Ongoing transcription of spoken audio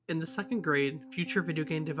In the second grade, future video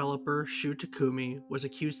game developer Shu Takumi was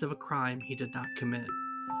accused of a crime he did not commit.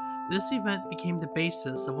 This event became the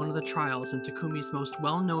basis of one of the trials in Takumi's most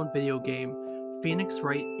well-known video game, Phoenix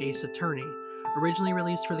Wright Ace Attorney, originally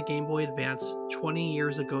released for the Game Boy Advance 20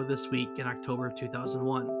 years ago this week in October of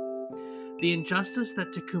 2001. The injustice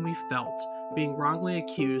that Takumi felt, being wrongly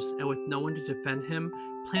accused and with no one to defend him,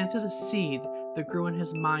 planted a seed that grew in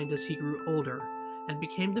his mind as he grew older, and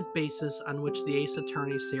became the basis on which the Ace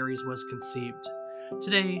Attorney series was conceived.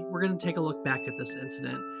 Today, we're going to take a look back at this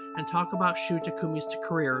incident and talk about Shu Takumi's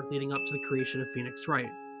career leading up to the creation of Phoenix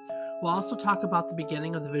Wright. We'll also talk about the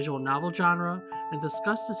beginning of the visual novel genre and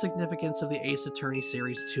discuss the significance of the Ace Attorney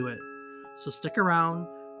series to it. So stick around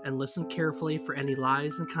and listen carefully for any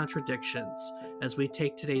lies and contradictions as we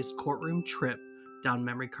take today's courtroom trip down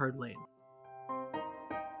memory card lane.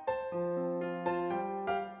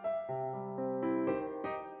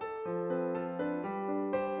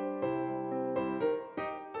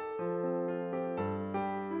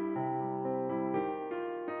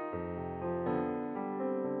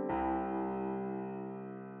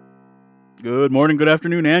 Good morning, good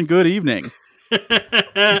afternoon, and good evening.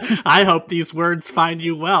 I hope these words find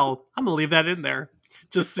you well. I'm going to leave that in there,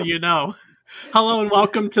 just so you know. Hello and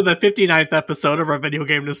welcome to the 59th episode of our Video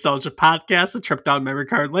Game Nostalgia Podcast, A Trip Down Memory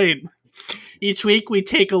Card Lane. Each week we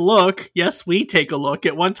take a look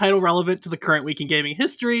at one title relevant to the current week in gaming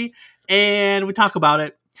history, and we talk about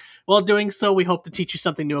it. While doing so, we hope to teach you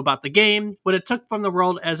something new about the game, what it took from the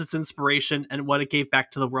world as its inspiration, and what it gave back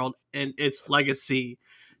to the world and its legacy.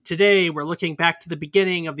 Today, we're looking back to the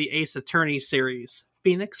beginning of the Ace Attorney series,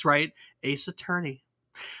 Phoenix Wright Ace Attorney.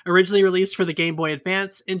 Originally released for the Game Boy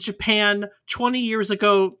Advance in Japan 20 years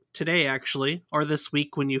ago, today actually, or this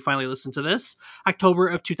week when you finally listen to this, October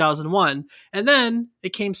of 2001. And then it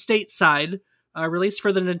came stateside, released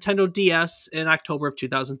for the Nintendo DS in October of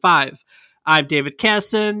 2005. I'm David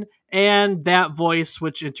Casson, and that voice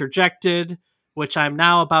which interjected, which I'm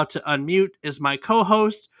now about to unmute, is my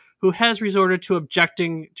co-host, who has resorted to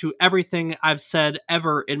objecting to everything I've said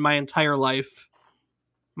ever in my entire life,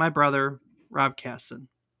 my brother, Rob Casson.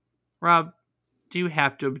 Rob, do you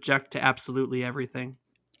have to object to absolutely everything?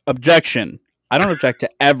 Objection. I don't object to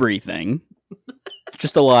everything.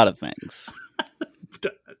 Just a lot of things.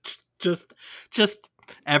 Just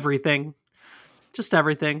everything. Just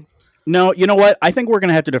everything. No, you know what? I think we're going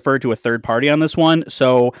to have to defer to a third party on this one.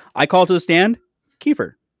 So I call to the stand,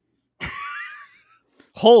 Keefer.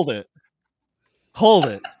 Hold it.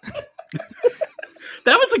 That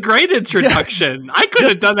was a great introduction. Yeah. I could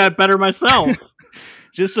have done that better myself.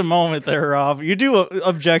 Just a moment there, Rob. You do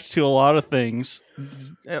object to a lot of things,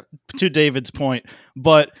 to David's point.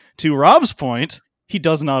 But to Rob's point, he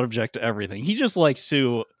does not object to everything. He just likes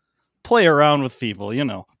to play around with people, you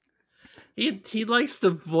know. He likes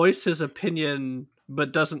to voice his opinion,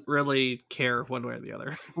 but doesn't really care one way or the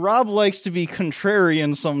other. Rob likes to be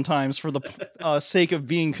contrarian sometimes for the sake of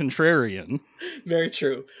being contrarian. Very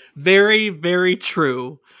true. Very, very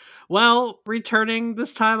true. Well, returning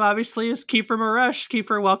this time, obviously, is Keefer Maresh.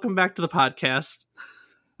 Keefer, welcome back to the podcast.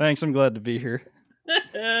 Thanks, I'm glad to be here.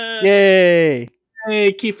 Yay!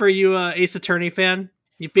 Hey, Keefer, you Ace Attorney fan?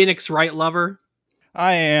 You Phoenix Wright lover?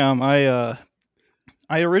 I am. I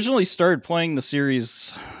originally started playing the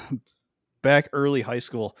series back early high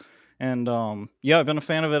school, and I've been a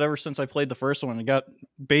fan of it ever since I played the first one. I got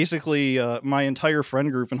basically my entire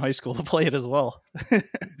friend group in high school to play it as well.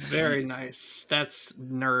 Very nice. That's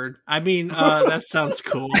nerd. I mean, that sounds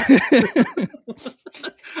cool.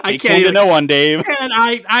 I can't even know one, Dave. And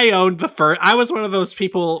I owned the first. I was one of those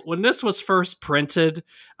people when this was first printed.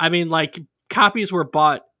 I mean, like, copies were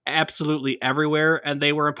bought absolutely everywhere, and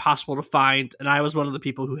they were impossible to find, and I was one of the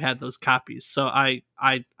people who had those copies, so I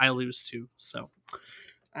lose too. So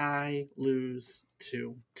I lose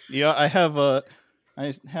too. Yeah, I have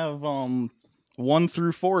 1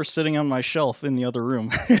 through 4 sitting on my shelf in the other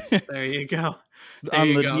room. There you go.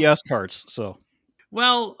 On the DS carts. So,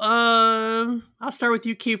 well, I'll start with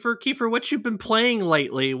you, Keefer. Keefer, what you've been playing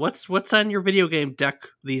lately? What's on your video game deck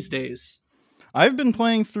these days? I've been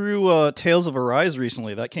playing through Tales of Arise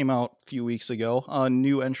recently. That came out a few weeks ago. A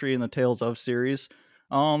new entry in the Tales of series.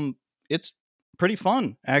 It's pretty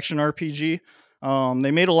fun. Action RPG.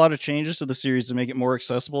 They made a lot of changes to the series to make it more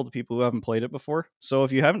accessible to people who haven't played it before. So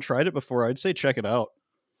if you haven't tried it before, I'd say check it out.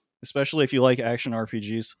 Especially if you like action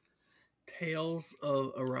RPGs. Tales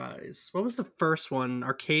of Arise. What was the first one?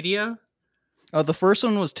 Arcadia? The first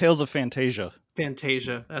one was Tales of Fantasia.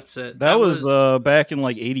 Fantasia, that's it. That was back in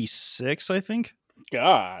like 86, I think.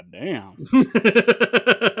 God damn.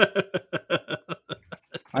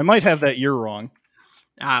 I might have that year wrong.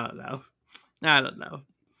 I don't know.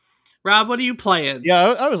 Rob, what are you playing?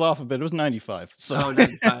 Yeah, I was off a bit. It was 95. So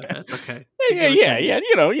 95. That's okay. Yeah.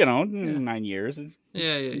 You know, 9 years.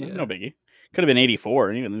 Yeah. No biggie. Could have been 84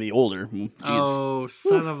 and even be older. Jeez. Oh,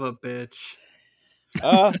 son of a bitch.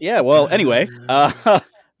 Yeah. Well, anyway,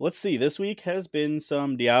 let's see. This week has been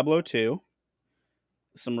some Diablo 2.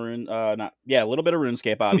 Some a little bit of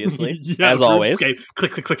RuneScape, obviously, as always.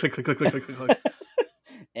 Click.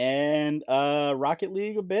 And Rocket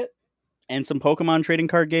League a bit, and some Pokemon trading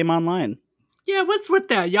card game online. Yeah, what's with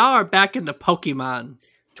that? Y'all are back into Pokemon.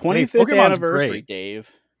 25th anniversary, great. Dave.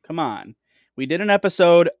 Come on. We did an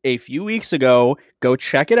episode a few weeks ago. Go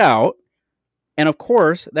check it out. And of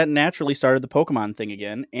course, that naturally started the Pokemon thing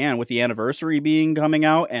again. And with the anniversary being coming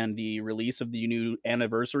out and the release of the new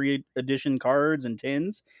anniversary edition cards and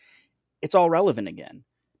tins, it's all relevant again.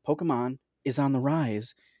 Pokemon is on the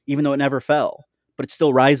rise, even though it never fell. But it's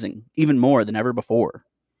still rising, even more than ever before.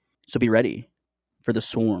 So be ready for the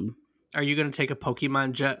swarm. Are you going to take a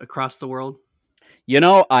Pokemon jet across the world? You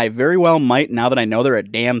know, I very well might now that I know they're a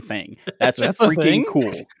damn thing. That's freaking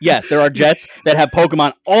cool. Yes, there are jets that have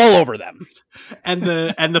Pokemon all over them. And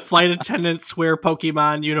the flight attendants wear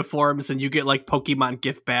Pokemon uniforms and you get like Pokemon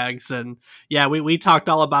gift bags. And yeah, we talked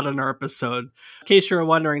all about it in our episode. In case you're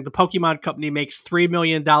wondering, the Pokemon company makes $3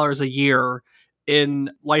 million a year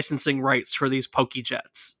in licensing rights for these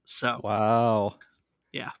Pokejets. So wow.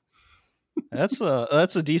 Yeah. That's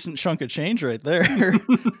a decent chunk of change right there.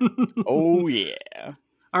 Oh yeah.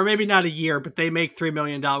 Or maybe not a year, but they make $3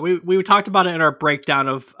 million. We talked about it in our breakdown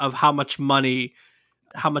of how much money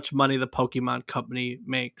the Pokemon company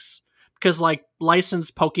makes. Because like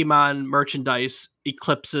licensed Pokemon merchandise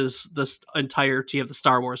eclipses the entirety of the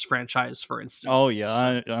Star Wars franchise, for instance. Oh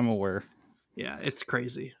yeah, I'm aware. Yeah, it's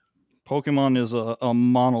crazy. Pokemon is a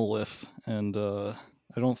monolith, and I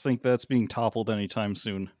don't think that's being toppled anytime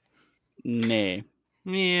soon. Nay.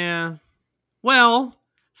 Yeah. Well,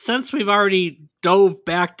 since we've already dove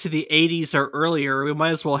back to the 80s or earlier, we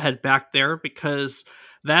might as well head back there because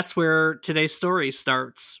that's where today's story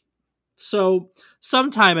starts. So,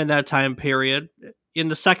 sometime in that time period, in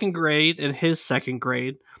his second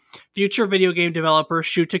grade, future video game developer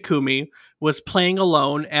Shu Takumi was playing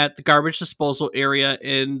alone at the garbage disposal area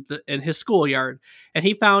in his schoolyard, and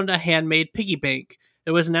he found a handmade piggy bank.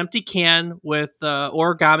 It was an empty can with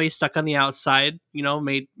origami stuck on the outside,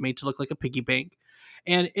 made to look like a piggy bank.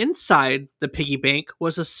 And inside the piggy bank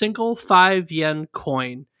was a single 5 yen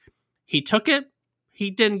coin. He took it. He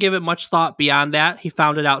didn't give it much thought beyond that. He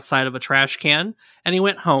found it outside of a trash can, and he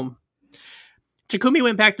went home. Takumi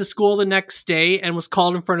went back to school the next day and was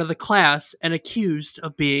called in front of the class and accused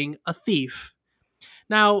of being a thief.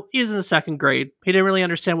 Now, he was in the second grade. He didn't really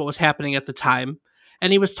understand what was happening at the time,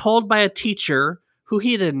 and he was told by a teacher who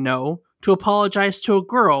he didn't know to apologize to a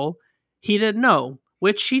girl he didn't know,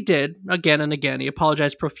 which he did again and again. He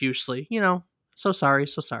apologized profusely. So sorry.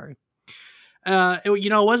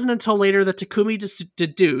 It wasn't until later that Takumi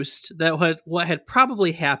deduced that what had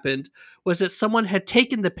probably happened was that someone had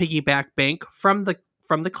taken the piggyback bank from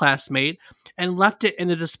the classmate and left it in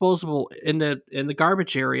the disposable in the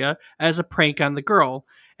garbage area as a prank on the girl.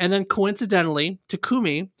 And then coincidentally,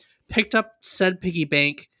 Takumi picked up said piggy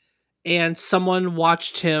bank and someone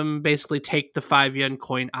watched him basically take the 5 yen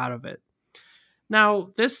coin out of it. Now,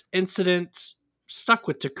 this incident stuck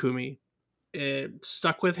with Takumi. It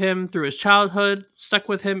stuck with him through his childhood, stuck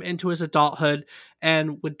with him into his adulthood,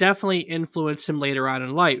 and would definitely influence him later on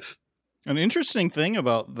in life. An interesting thing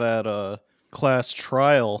about that class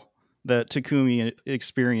trial that Takumi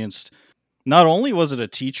experienced, not only was it a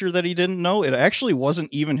teacher that he didn't know, it actually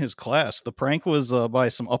wasn't even his class. The prank was by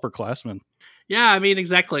some upperclassmen. Yeah, I mean,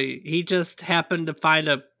 exactly. He just happened to find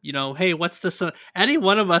hey, what's this? Any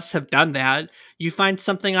one of us have done that. You find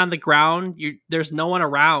something on the ground, there's no one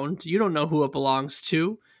around. You don't know who it belongs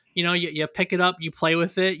to. You pick it up, you play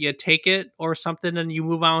with it, you take it or something, and you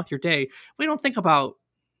move on with your day. We don't think about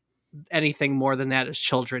anything more than that as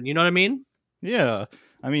children. You know what I mean? Yeah.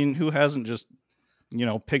 I mean, who hasn't just,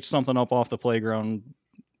 picked something up off the playground,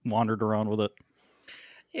 wandered around with it?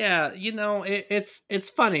 Yeah, it's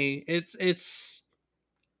funny.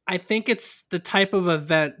 I think it's the type of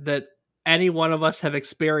event that any one of us have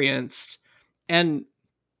experienced. And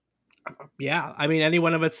yeah, I mean, any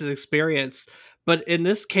one of us has experienced. But in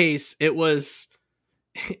this case, it was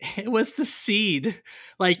the seed.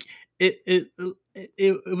 Like it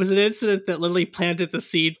was an incident that literally planted the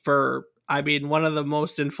seed for, I mean, one of the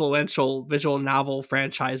most influential visual novel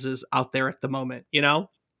franchises out there at the moment,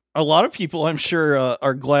 a lot of people, I'm sure,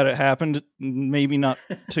 are glad it happened. Maybe not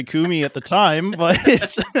Takumi at the time, but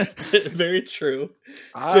it's very true.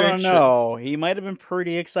 I don't know. He might have been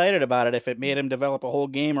pretty excited about it if it made him develop a whole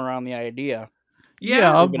game around the idea.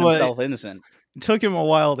 Yeah, but himself innocent. It took him a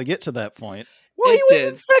while to get to that point. Well, he was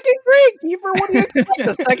in second grade, Keefer. What do you expect?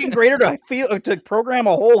 A second grader to program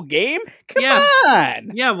a whole game? Come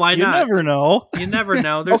on. Yeah, why not? You never know. You never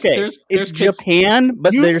know. There's it's Japan,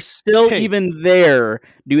 but they're still even there.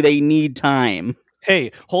 Do they need time?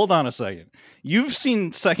 Hey, hold on a second. You've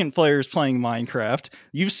seen second players playing Minecraft.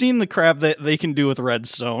 You've seen the crap that they can do with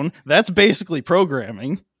redstone. That's basically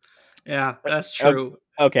programming. Yeah, that's true.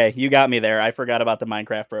 Okay, you got me there. I forgot about the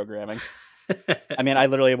Minecraft programming. I mean, I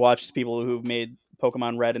literally watched people who've made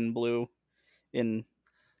Pokemon Red and Blue in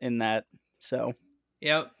that. So,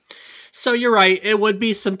 yep. So you're right. It would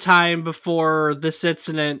be some time before this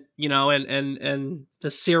incident, and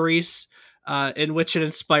the series in which it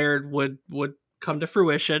inspired would come to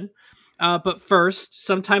fruition. But first,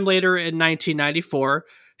 sometime later in 1994,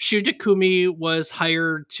 Shu Takumi was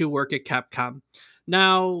hired to work at Capcom.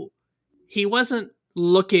 Now, he wasn't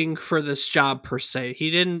looking for this job per se. He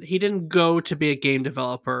didn't go to be a game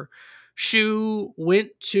developer. Shu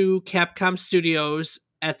went to Capcom Studios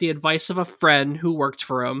at the advice of a friend who worked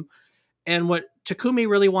for him. And what Takumi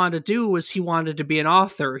really wanted to do was he wanted to be an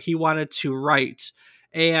author. He wanted to write.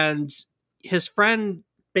 And his friend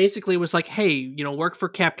basically was like, hey, work for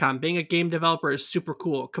Capcom. Being a game developer is super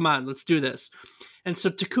cool. Come on, let's do this. And so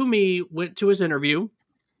Takumi went to his interview.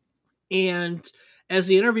 And as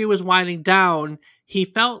the interview was winding down, he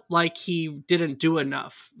felt like he didn't do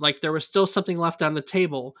enough. Like there was still something left on the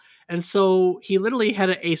table. And so he literally had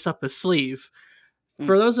an ace up his sleeve.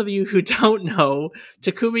 For those of you who don't know,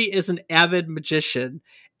 Takumi is an avid magician,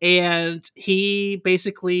 and he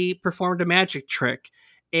basically performed a magic trick,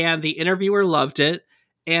 and the interviewer loved it,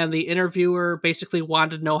 and the interviewer basically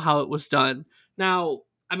wanted to know how it was done. Now,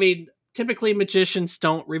 I mean, typically magicians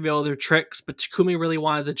don't reveal their tricks, but Takumi really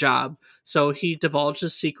wanted the job, so he divulged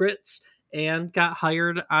his secrets and got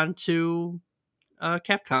hired onto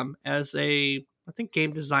Capcom as I think,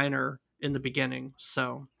 game designer in the beginning,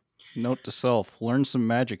 so... Note to self, learn some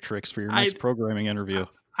magic tricks for your next programming interview.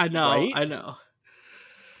 I know, right? I know.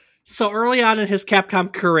 So early on in his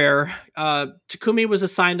Capcom career, Takumi was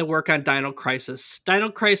assigned to work on Dino Crisis.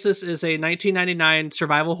 Dino Crisis is a 1999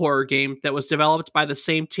 survival horror game that was developed by the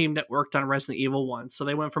same team that worked on Resident Evil 1. So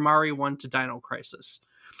they went from RE1 to Dino Crisis.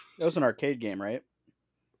 That was an arcade game, right?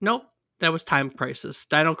 Nope. That was Time Crisis.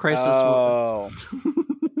 Dino Crisis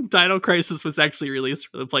Dino Crisis was actually released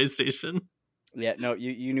for the PlayStation. Yeah, no,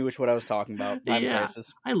 you knew what I was talking about. Time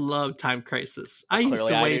Crisis. I love Time Crisis. I used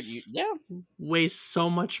to waste so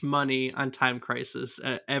much money on Time Crisis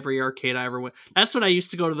at every arcade I ever went. That's when I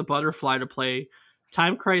used to go to the Butterfly to play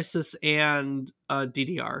Time Crisis and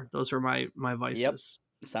DDR. Those were my vices.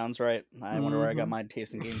 Yep. Sounds right. I wonder where I got my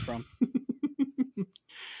taste in games from.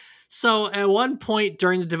 So at one point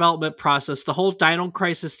during the development process, the whole Dino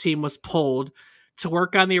Crisis team was pulled to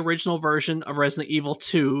work on the original version of Resident Evil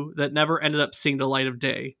 2 that never ended up seeing the light of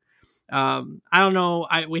day. I don't know.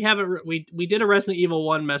 We did a Resident Evil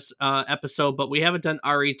 1 episode, but we haven't done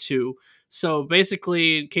RE2. So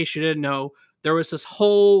basically, in case you didn't know, there was this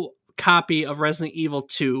whole copy of Resident Evil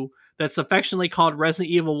 2 that's affectionately called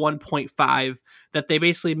Resident Evil 1.5 that they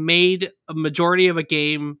basically made a majority of a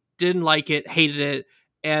game, didn't like it, hated it,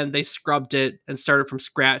 and they scrubbed it and started from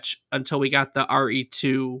scratch until we got the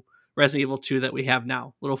RE2 Resident Evil 2 that we have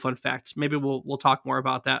now. Little fun fact. Maybe we'll talk more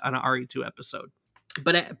about that on an RE2 episode.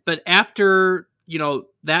 But after,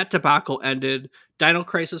 that debacle ended, Dino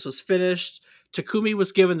Crisis was finished. Takumi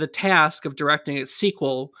was given the task of directing its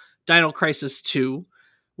sequel, Dino Crisis 2,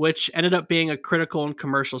 which ended up being a critical and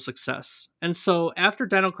commercial success. And so after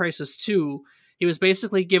Dino Crisis 2, he was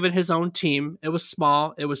basically given his own team. It was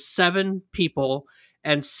small. It was 7 people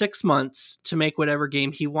and 6 months to make whatever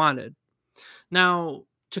game he wanted. Now,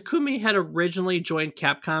 Takumi had originally joined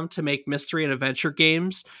Capcom to make mystery and adventure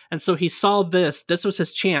games, and so he saw this was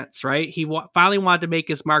his chance, right? He finally wanted to make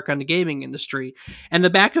his mark on the gaming industry. And in the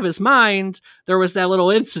back of his mind, there was that little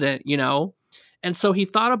incident, and so he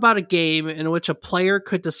thought about a game in which a player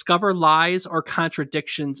could discover lies or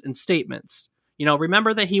contradictions in statements.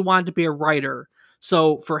 Remember that he wanted to be a writer.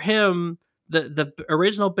 So for him, the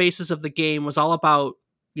original basis of the game was all about,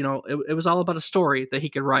 it was all about a story that he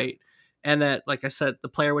could write. And that, like I said, the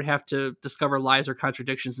player would have to discover lies or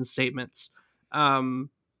contradictions in statements.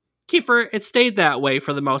 Keefer, it stayed that way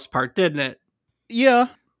for the most part, didn't it? Yeah.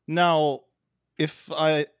 Now, if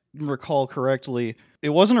I recall correctly, it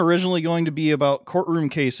wasn't originally going to be about courtroom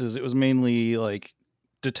cases. It was mainly like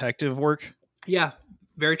detective work. Yeah.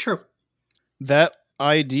 Very true. That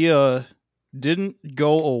idea didn't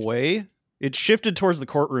go away. It shifted towards the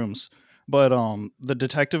courtrooms, but the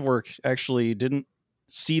detective work actually didn't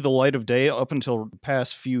see the light of day up until the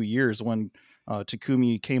past few years when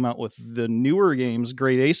Takumi came out with the newer games,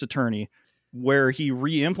 Great Ace Attorney, where he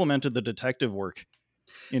re-implemented the detective work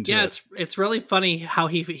into it. It's really funny how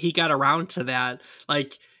he got around to that.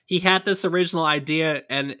 Like, he had this original idea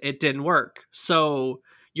and it didn't work. So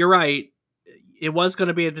you're right. It was going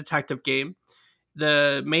to be a detective game.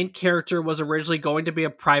 The main character was originally going to be a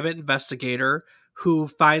private investigator who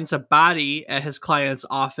finds a body at his client's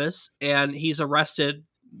office, and he's arrested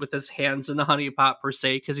with his hands in the honey pot, per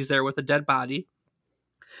se, because he's there with a dead body.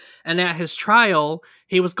 And at his trial,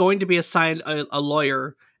 he was going to be assigned a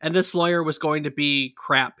lawyer, and this lawyer was going to be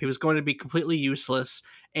crap. He was going to be completely useless,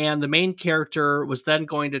 and the main character was then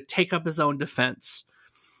going to take up his own defense.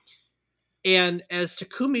 And as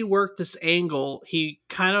Takumi worked this angle, he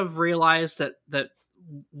kind of realized that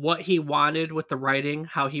what he wanted with the writing,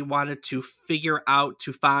 how he wanted to figure out,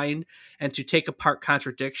 to find, and to take apart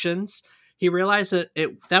contradictions, he realized that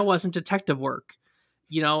that wasn't detective work.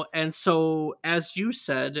 And so, as you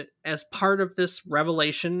said, as part of this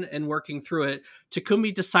revelation and working through it,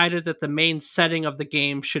 Takumi decided that the main setting of the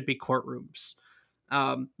game should be courtrooms.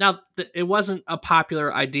 Now, it wasn't a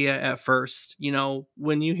popular idea at first.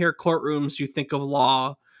 When you hear courtrooms, you think of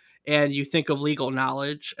law and you think of legal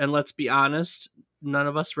knowledge. And let's be honest, none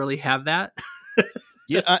of us really have that.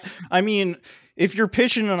 Yeah, I mean, if you're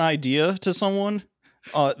pitching an idea to someone,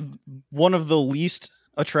 one of the least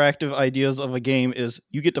attractive ideas of a game is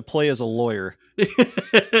you get to play as a lawyer.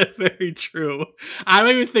 Very true. I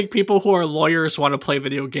don't even think people who are lawyers want to play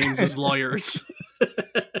video games as lawyers.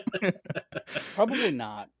 Probably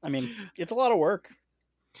not. I mean, it's a lot of work.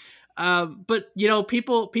 But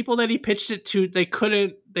people that he pitched it to, they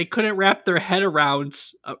couldn't wrap their head around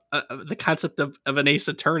the concept of an ace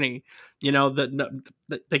attorney.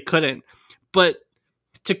 That they couldn't. But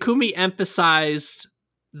Takumi emphasized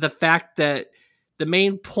the fact that the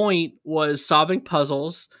main point was solving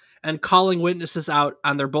puzzles and calling witnesses out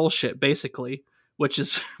on their bullshit, basically. Which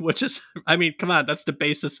is, I mean, come on, that's the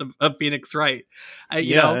basis of Phoenix Wright.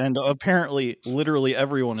 And apparently, literally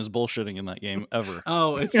everyone is bullshitting in that game ever.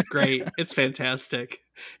 Oh, it's great. It's fantastic.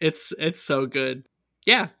 It's so good.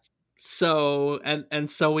 Yeah. So,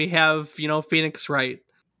 and so we have, Phoenix Wright.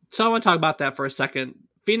 So I want to talk about that for a second.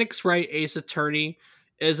 Phoenix Wright Ace Attorney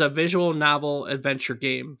is a visual novel adventure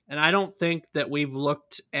game. And I don't think that we've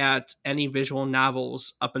looked at any visual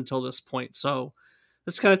novels up until this point. So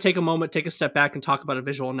let's kind of take a moment, take a step back, and talk about a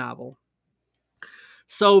visual novel.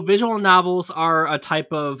 So visual novels are a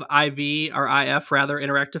type of IV or IF, rather,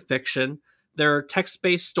 interactive fiction. They're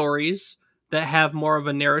text-based stories that have more of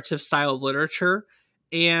a narrative style of literature,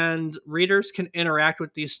 and readers can interact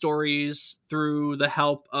with these stories through the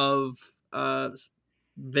help of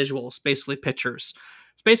visuals, basically pictures.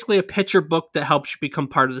 It's basically a picture book that helps you become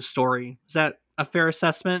part of the story. Is that a fair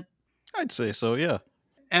assessment? I'd say so, yeah.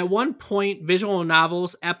 At one point, visual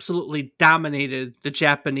novels absolutely dominated the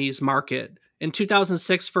Japanese market. In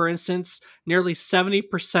 2006, for instance, nearly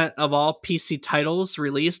 70% of all PC titles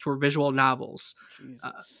released were visual novels.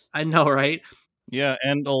 I know, right? Yeah,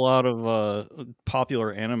 and a lot of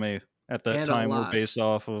popular anime at that time were based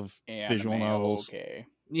off of visual novels. Okay.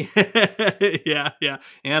 Yeah.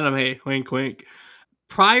 Anime, wink, wink.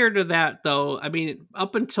 Prior to that, though, I mean,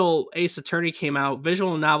 up until Ace Attorney came out,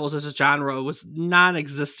 visual novels as a genre was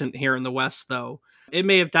non-existent here in the West, though. It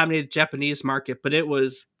may have dominated the Japanese market, but it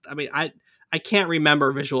was, I mean, I can't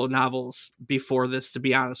remember visual novels before this, to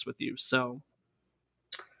be honest with you. So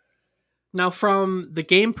now from the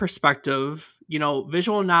game perspective,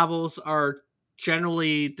 visual novels are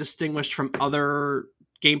generally distinguished from other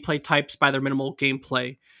gameplay types by their minimal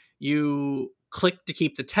gameplay. You click to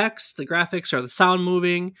keep the text, the graphics, or the sound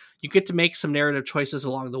moving. You get to make some narrative choices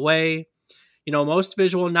along the way. Most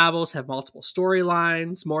visual novels have multiple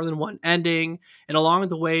storylines, more than one ending, and along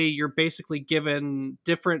the way, you're basically given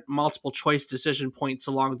different multiple choice decision points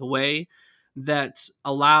along the way that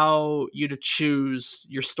allow you to choose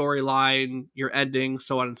your storyline, your ending,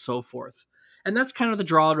 so on and so forth. And that's kind of the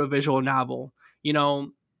draw to a visual novel.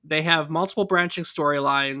 They have multiple branching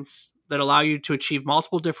storylines that allow you to achieve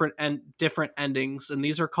multiple different endings, and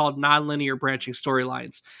these are called nonlinear branching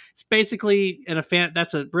storylines. It's basically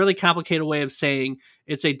that's a really complicated way of saying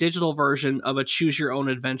it's a digital version of a choose your own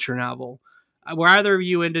adventure novel. Were either of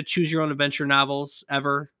you into choose your own adventure novels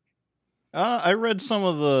ever? I read some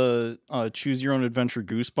of the choose your own adventure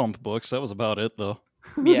Goosebump books. That was about it, though.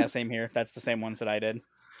 Yeah, same here. That's the same ones that I did.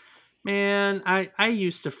 Man, I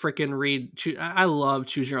used to freaking read. I love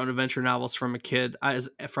choose your own adventure novels from a kid. As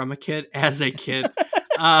a kid,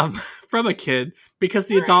 um, from a kid, because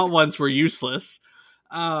the adult ones were useless.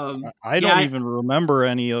 I don't even remember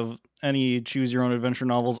any choose your own adventure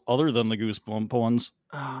novels other than the Goosebump ones.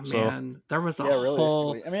 Oh man, there was a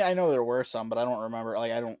whole. I mean, I know there were some, but I don't remember.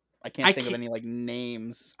 Like, I can't think of any like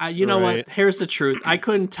names. You know what? Here's the truth. I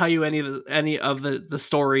couldn't tell you any of the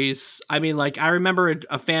stories. I mean, like I remember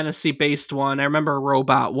a fantasy based one. I remember a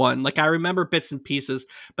robot one. Like I remember bits and pieces,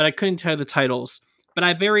 but I couldn't tell you the titles. But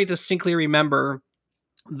I very distinctly remember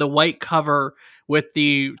the white cover with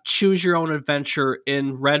the choose your own adventure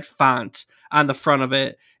in red font on the front of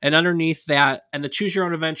it, and underneath that, and the choose your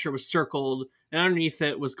own adventure was circled, and underneath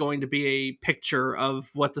it was going to be a picture of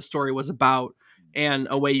what the story was about, and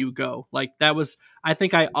away you go. Like that was, I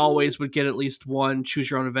think I always would get at least one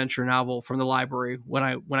choose your own adventure novel from the library when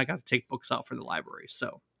I got to take books out from the library.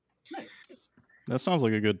 So that sounds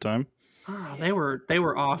like a good time. Oh, they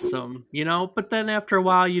were awesome, you know. But then after a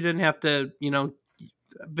while, you didn't have to, you know,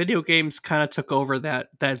 video games kind of took over that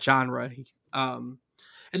genre.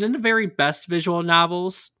 And in the very best visual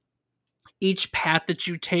novels, each path that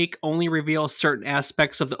you take only reveals certain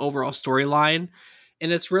aspects of the overall storyline,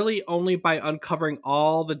 and it's really only by uncovering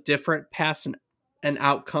all the different paths and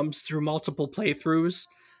outcomes through multiple playthroughs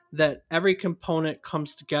that every component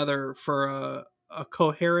comes together for a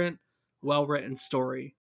coherent, well-written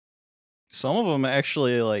story. Some of them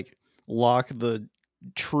actually like lock the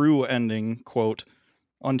true ending, quote,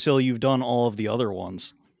 until you've done all of the other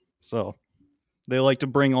ones. So they like to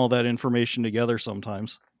bring all that information together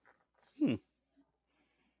sometimes.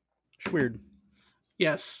 Weird.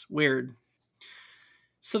 Yes, weird.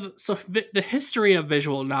 So the history of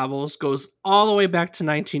visual novels goes all the way back to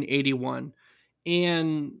 1981.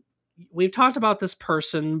 And we've talked about this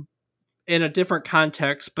person in a different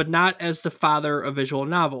context, but not as the father of visual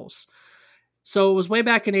novels. So it was way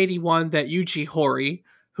back in 81 that Yuji Horii,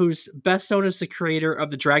 who's best known as the creator of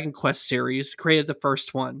the Dragon Quest series, created the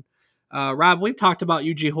first one. Rob, we've talked about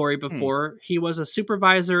Yuji Horii before. He was a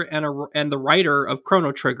supervisor and the writer of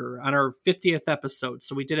Chrono Trigger on our 50th episode.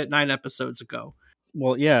 So we did it 9 episodes ago.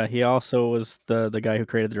 Well, yeah, he also was the guy who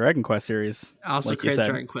created the Dragon Quest series. Also created the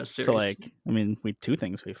Dragon Quest series. So, like, I mean, two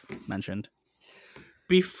things we've mentioned.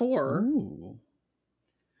 Before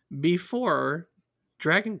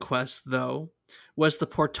Dragon Quest, though, was the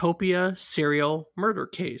Portopia serial murder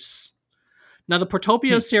case. Now, the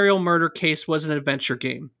Portopia serial murder case was an adventure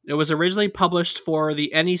game. It was originally published for the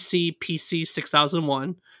NEC PC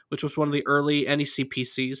 6001, which was one of the early NEC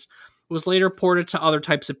PCs. It was later ported to other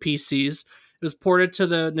types of PCs. It was ported to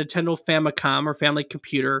the Nintendo Famicom or Family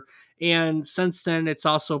Computer, and since then, it's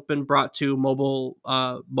also been brought to mobile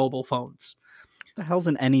phones. What the hell's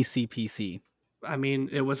an NEC PC? I mean,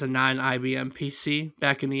 it was a non-IBM PC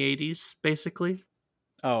back in the 80s, basically.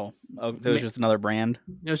 Oh, it was just another brand?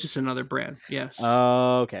 It was just another brand, yes.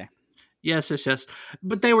 Oh, okay. Yes.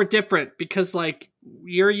 But they were different because, like,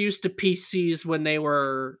 you're used to PCs when they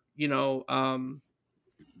were, you know,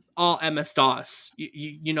 all MS-DOS.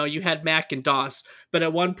 You know, you had Mac and DOS, but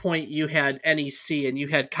at one point you had NEC and you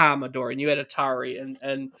had Commodore and you had Atari,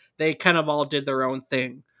 and they kind of all did their own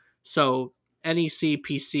thing. So NEC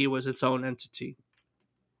PC was its own entity.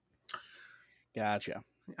 Gotcha.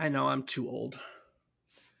 I know, I'm too old.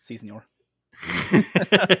 Si, senor.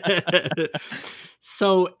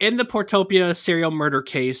 So in the Portopia serial murder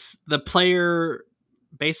case, the player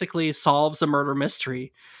basically solves a murder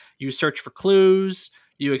mystery. You search for clues,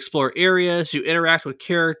 you explore areas, you interact with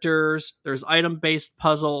characters, there's item-based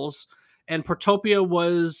puzzles, and Portopia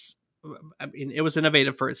was, I mean, it was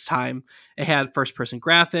innovative for its time. It had first-person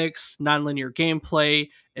graphics, nonlinear gameplay,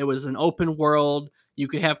 it was an open world, you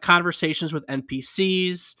could have conversations with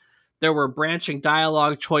NPCs, there were branching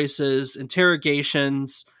dialogue choices,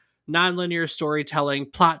 interrogations, nonlinear storytelling,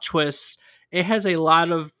 plot twists. It has a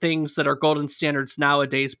lot of things that are golden standards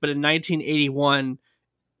nowadays, but in 1981,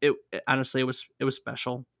 it honestly it was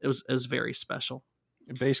special. It was very special.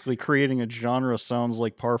 Basically, creating a genre sounds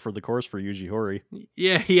like par for the course for Yuji Horii.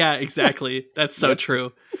 Yeah, exactly. That's so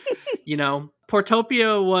true. You know,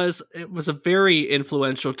 Portopia was a very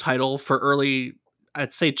influential title for early,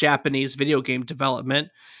 I'd say, Japanese video game development.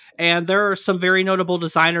 And there are some very notable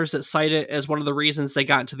designers that cite it as one of the reasons they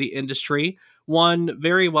got into the industry. One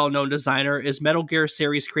very well-known designer is Metal Gear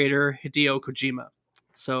series creator Hideo Kojima.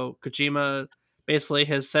 So Kojima basically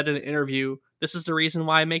has said in an interview, this is the reason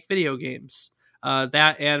why I make video games.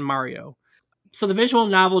 That and Mario. So the visual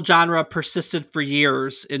novel genre persisted for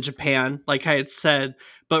years in Japan, like I had said,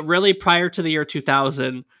 but really prior to the year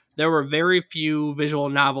 2000, There were very few visual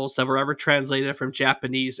novels that were ever translated from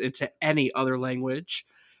Japanese into any other language,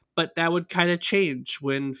 but that would kind of change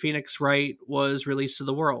when Phoenix Wright was released to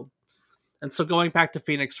the world. And so going back to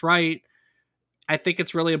Phoenix Wright, I think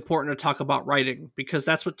it's really important to talk about writing because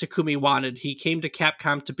that's what Takumi wanted. He came to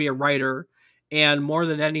Capcom to be a writer, and more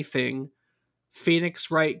than anything,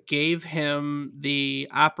 Phoenix Wright gave him the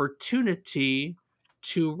opportunity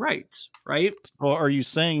to write, right? Well, are you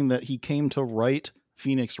saying that he came to write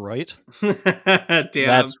Phoenix Wright? Damn.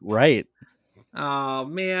 That's right. Oh,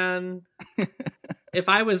 man. If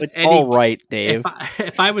I was it's all right, Dave.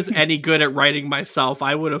 If I was any good at writing myself,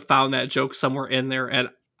 I would have found that joke somewhere in there, and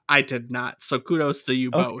I did not. So kudos to you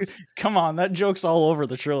both. Come on, that joke's all over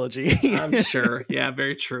the trilogy. I'm sure. Yeah,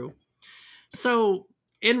 very true. So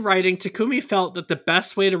in writing, Takumi felt that the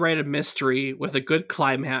best way to write a mystery with a good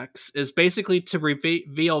climax is basically to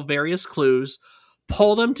reveal various clues,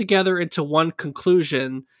 pull them together into one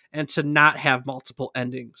conclusion, and to not have multiple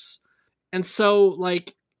endings. And so,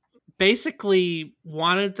 like, basically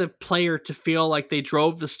wanted the player to feel like they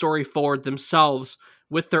drove the story forward themselves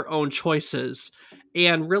with their own choices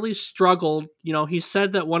and really struggled. You know, he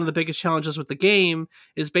said that one of the biggest challenges with the game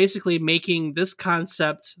is basically making this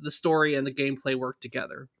concept, the story, and the gameplay work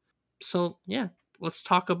together. So, yeah, let's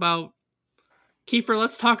talk about Keefer.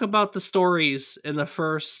 Let's talk about the stories in the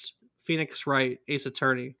first Phoenix Wright Ace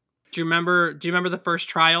Attorney. Do you remember the first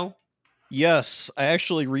trial? Yes, I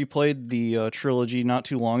actually replayed the trilogy not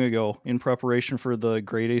too long ago in preparation for the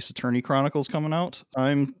Great Ace Attorney Chronicles coming out.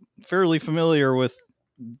 I'm fairly familiar with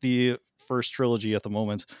the first trilogy at the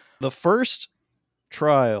moment. The first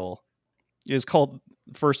trial is called,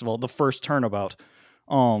 first of all, The First Turnabout.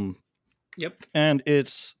 Yep. And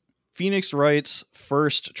it's Phoenix Wright's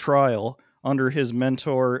first trial under his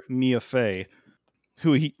mentor, Mia Fey,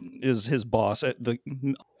 who he is his boss at the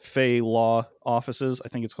Fey Law offices, I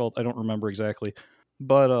think it's called. I don't remember exactly.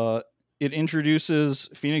 But it introduces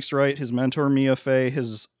Phoenix Wright, his mentor, Mia Fey,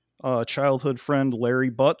 his childhood friend, Larry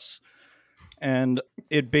Butts. And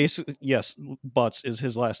it basically, yes, Butts is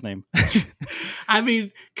his last name. I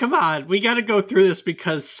mean, come on, we got to go through this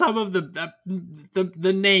because some of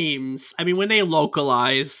the names, I mean, when they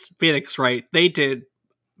localized Phoenix Wright, they did,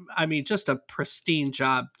 I mean, just a pristine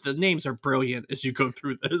job. The names are brilliant as you go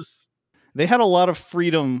through this. They had a lot of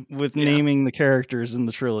freedom with naming the characters in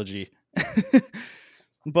the trilogy.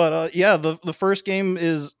 But the first game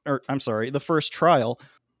is, or I'm sorry, the first trial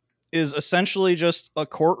is essentially just a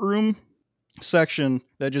courtroom section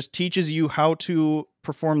that just teaches you how to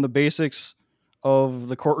perform the basics of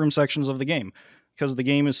the courtroom sections of the game, because the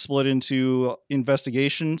game is split into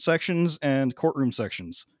investigation sections and courtroom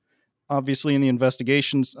sections. Obviously, in the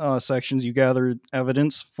investigation sections, you gather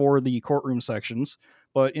evidence for the courtroom sections,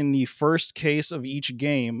 but in the first case of each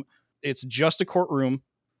game, it's just a courtroom,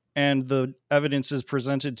 and the evidence is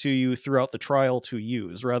presented to you throughout the trial to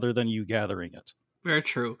use, rather than you gathering it. Very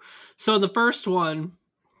true. So the first one,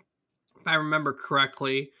 if I remember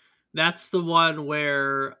correctly, that's the one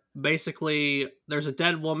where basically there's a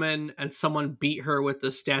dead woman and someone beat her with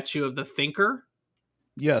the statue of the Thinker.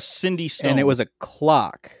 Yes, Cindy Stone. And it was a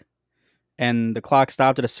clock. And the clock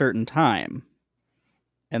stopped at a certain time.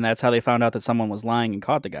 And that's how they found out that someone was lying and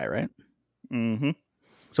caught the guy, right? Mm-hmm.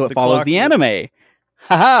 So it follows the anime.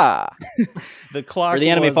 Ha-ha! The clock, or the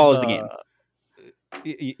anime follows the game.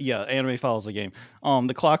 Yeah, anime follows the game.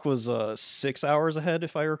 The clock was 6 hours ahead,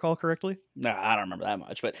 if I recall correctly. Nah, I don't remember that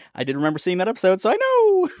much, but I did remember seeing that episode, so I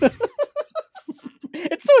know.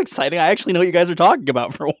 It's so exciting. I actually know what you guys are talking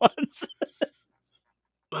about for once.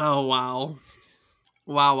 Oh, wow.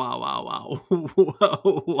 Wow.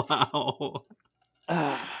 Wow.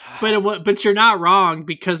 But you're not wrong,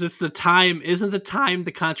 because it's the time. Isn't the time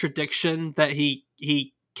the contradiction that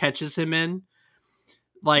he catches him in?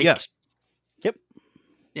 Like, yes. Yep.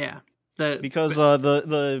 Yeah. Because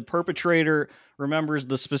the perpetrator remembers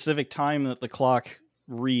the specific time that the clock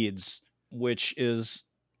reads, which is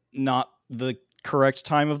not the correct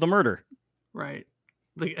time of the murder. Right.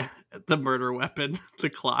 The murder weapon, the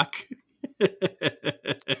clock.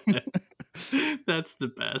 That's the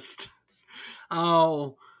best.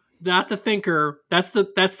 Oh, not the Thinker. That's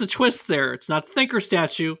the twist there. It's not the Thinker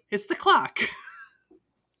statue. It's the clock.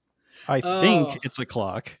 I think it's a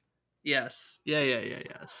clock. Yes. Yeah.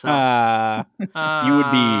 So, you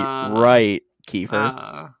would be right,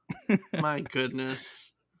 Keefer. My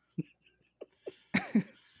goodness.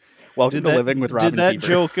 Welcome to living with Robin. Did that Keefer.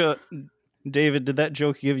 joke, David? Did that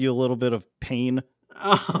joke give you a little bit of pain?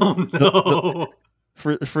 Oh no!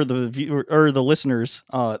 For the viewer or the listeners,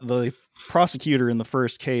 the prosecutor in the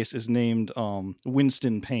first case is named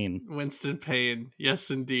Winston Payne. Winston Payne, yes,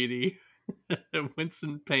 indeedy.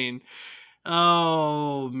 Winston Payne.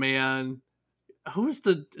 Oh man,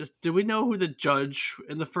 do we know who the judge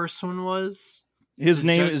in the first one was? His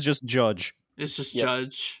name is just Judge. It's just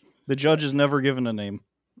Judge. The judge is never given a name.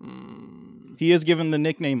 He is given the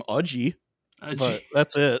nickname Udgy, but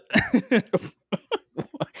that's it.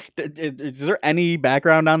 Is there any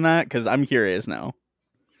background on that? Because I'm curious now.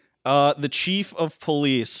 The chief of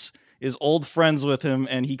police is old friends with him,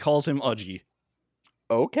 and he calls him Udgy.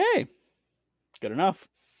 Okay. Good enough.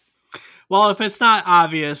 Well, if it's not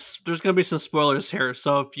obvious, there's going to be some spoilers here.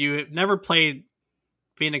 So if you never played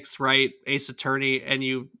Phoenix Wright, Ace Attorney, and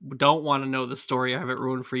you don't want to know the story I have it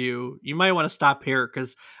ruined for you, you might want to stop here,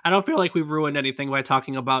 because I don't feel like we ruined anything by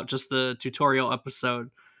talking about just the tutorial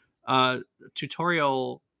episode.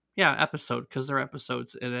 Episode, because there are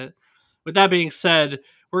episodes in it. With that being said,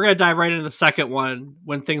 we're going to dive right into the second one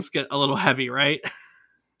when things get a little heavy, right?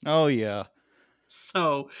 Oh, yeah.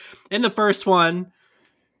 So, in the first one,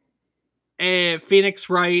 Phoenix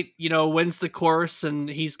Wright, wins the course, and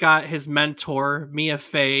he's got his mentor, Mia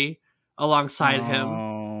Fey, alongside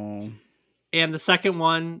him. And the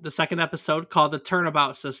second episode, called The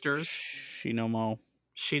Turnabout Sisters. She no more.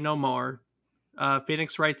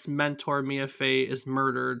 Phoenix Wright's mentor, Mia Fey, is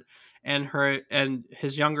murdered, and her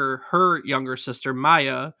younger sister,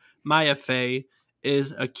 Maya Fey,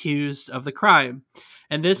 is accused of the crime.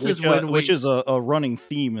 And this is which is a running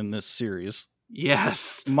theme in this series.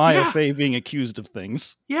 Yes. Maya Fey being accused of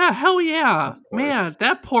things. Yeah, hell yeah. Man,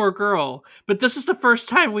 that poor girl. But this is the first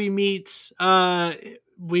time we meet the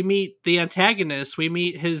antagonist. We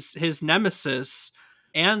meet his nemesis,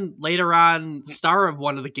 and later on star of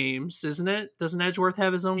one of the games, isn't it? Doesn't Edgeworth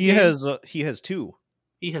have his own game? He has two.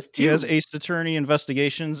 He has two. He has Ace Attorney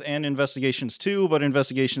Investigations and Investigations 2, but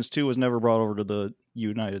Investigations 2 was never brought over to the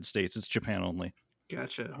United States. It's Japan only.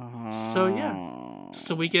 Gotcha. So yeah.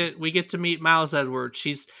 So we get to meet Miles Edwards.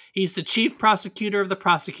 He's the chief prosecutor of the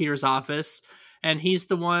prosecutor's office, and he's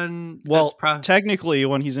the one. Well, technically,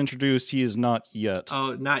 when he's introduced, he is not yet.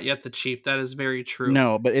 Oh, not yet the chief. That is very true.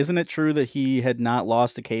 No, but isn't it true that he had not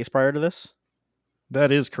lost a case prior to this?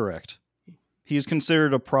 That is correct. He is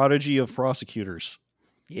considered a prodigy of prosecutors.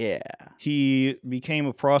 Yeah. He became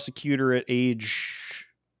a prosecutor at age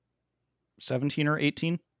 17 or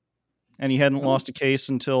 18. And he hadn't lost a case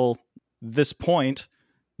until this point,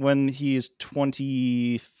 when he's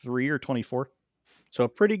 23 or 24. So a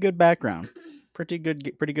pretty good background. Pretty good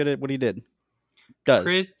at what he did.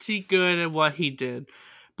 Pretty good at what he did.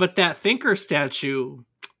 But that thinker statue,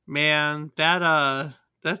 man,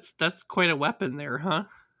 that's quite a weapon there, huh?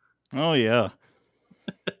 Oh yeah.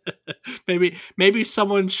 Maybe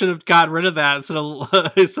someone should have got rid of that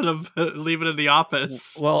instead of leaving it in the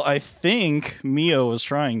office. Well, I think Mio was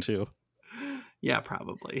trying to. Yeah,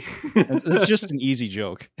 probably. It's just an easy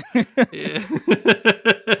joke. Yeah.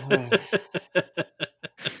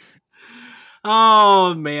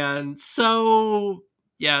 Oh, man. So,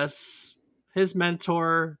 yes, his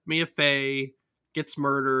mentor, Mia Fey, gets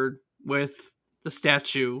murdered with the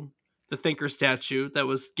statue, the thinker statue, that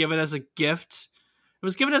was given as a gift. It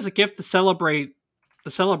was given as a gift to celebrate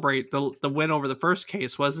the win over the first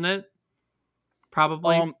case, wasn't it?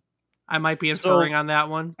 Probably. I might be inferring on that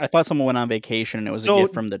one. I thought someone went on vacation and it was a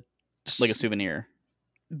gift from a souvenir.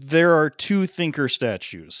 There are two thinker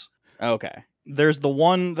statues. Okay. There's the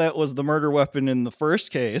one that was the murder weapon in the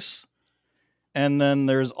first case, and then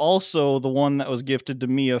there's also the one that was gifted to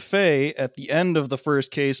Mia Fey at the end of the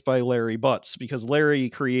first case by Larry Butts, because Larry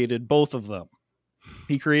created both of them.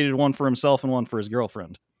 He created one for himself and one for his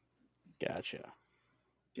girlfriend. Gotcha.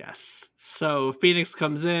 Yes. So Phoenix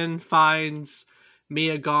comes in, finds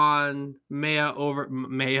Mia gone, Maya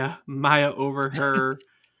over her.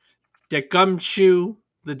 Dick Gumshoe,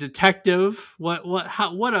 the detective. What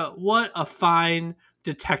a fine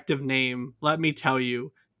detective name. Let me tell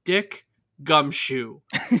you, Dick Gumshoe.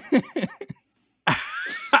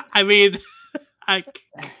 I mean,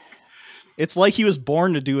 it's like he was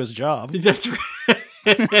born to do his job. That's right.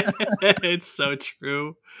 It's so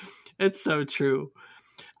true. It's so true.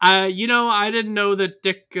 I didn't know that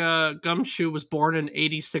Dick Gumshoe was born in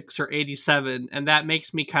 86 or 87, and that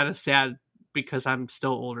makes me kind of sad because I'm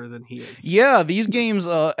still older than he is. Yeah, these games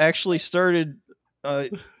actually started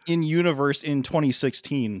in universe in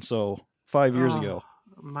 2016, so 5 years ago.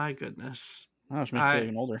 My goodness. Oh, which makes me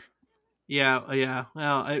even older. Yeah.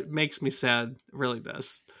 Well, it makes me sad. It really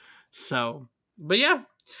does. So, but yeah.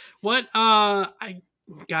 What I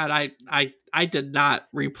did not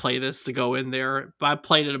replay this to go in there, but I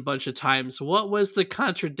played it a bunch of times. What was the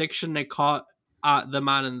contradiction they caught them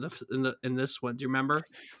on in this one? Do you remember?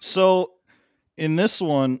 So in this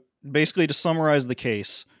one, basically to summarize the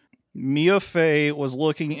case, Mia Fey was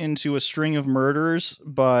looking into a string of murders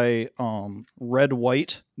by Red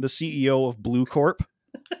White, the CEO of Blue Corp.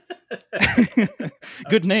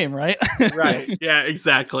 Good name, right? Right. Yeah,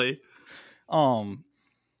 exactly.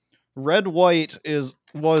 Red White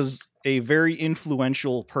was a very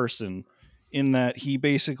influential person in that he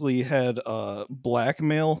basically had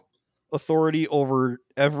blackmail authority over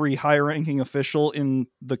every high-ranking official in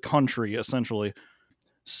the country, essentially.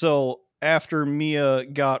 So after Mia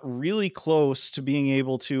got really close to being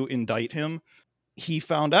able to indict him, he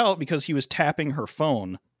found out because he was tapping her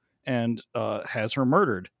phone and has her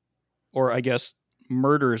murdered, or I guess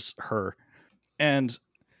murders her. And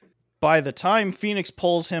by the time Phoenix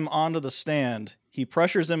pulls him onto the stand, he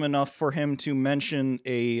pressures him enough for him to mention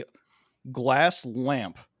a glass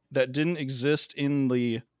lamp that didn't exist in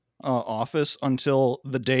the office until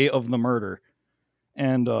the day of the murder.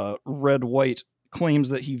 And Red White claims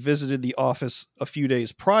that he visited the office a few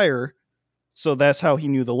days prior, so that's how he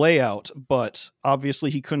knew the layout. But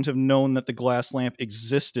obviously, he couldn't have known that the glass lamp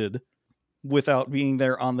existed without being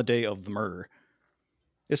there on the day of the murder.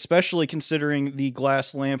 Especially considering the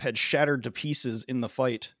glass lamp had shattered to pieces in the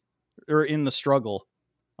fight, or in the struggle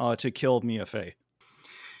to kill Mia Fey.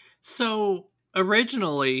 So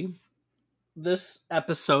originally, this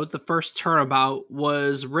episode, the first turnabout,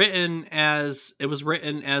 was written as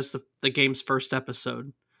the game's first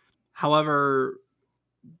episode. However,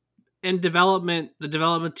 in development, the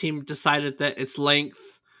development team decided that its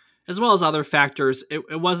length, as well as other factors,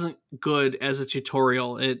 it wasn't good as a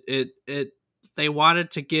tutorial. They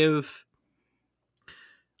wanted to give.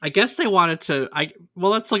 I guess they wanted to.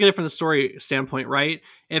 Well, let's look at it from the story standpoint, right?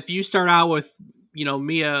 If you start out with,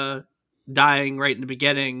 Mia dying right in the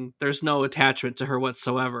beginning, there's no attachment to her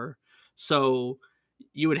whatsoever. So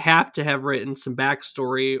you would have to have written some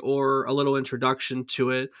backstory or a little introduction to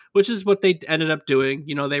it, which is what they ended up doing.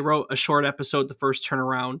 They wrote a short episode the first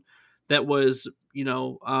turnaround that was,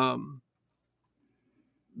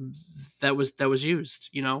 that was used.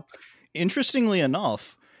 Interestingly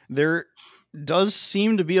enough, there does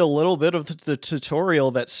seem to be a little bit of the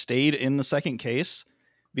tutorial that stayed in the second case,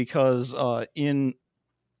 because in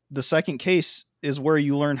the second case is where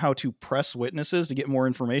you learn how to press witnesses to get more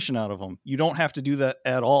information out of them. You don't have to do that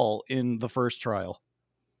at all in the first trial.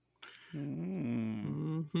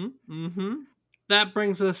 That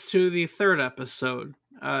brings us to the third episode.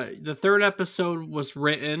 The third episode was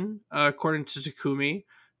written, according to Takumi,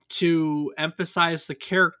 to emphasize the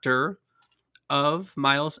character of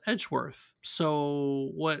Miles Edgeworth. So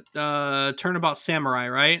what, Turnabout Samurai,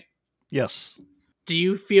 right? Yes. Do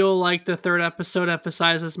you feel like the third episode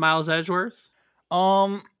emphasizes Miles Edgeworth?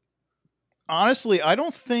 Honestly, I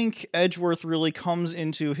don't think Edgeworth really comes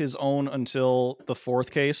into his own until the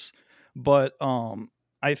fourth case, but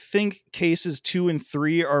I think cases 2 and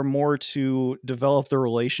 3 are more to develop the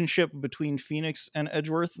relationship between Phoenix and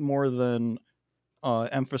Edgeworth more than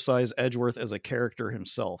emphasize Edgeworth as a character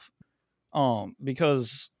himself.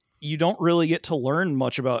 Because you don't really get to learn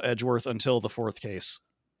much about Edgeworth until the fourth case.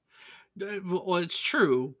 Well, it's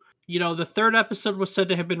true. The third episode was said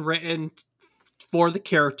to have been written for the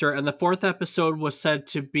character, and the fourth episode was said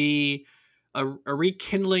to be a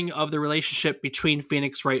rekindling of the relationship between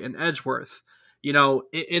Phoenix Wright and Edgeworth.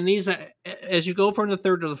 In these, as you go from the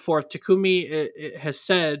third to the fourth, Takumi has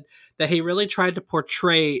said that he really tried to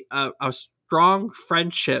portray a strong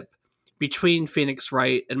friendship between Phoenix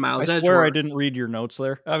Wright and Miles Edgeworth. I swear I didn't read your notes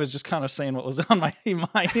there. I was just kind of saying what was on my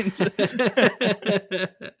mind.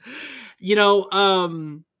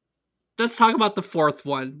 Let's talk about the fourth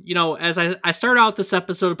one. As I start out this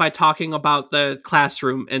episode by talking about the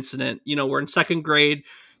classroom incident. We're in second grade.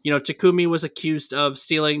 Takumi was accused of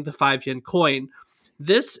stealing the 5-yen coin.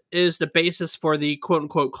 This is the basis for the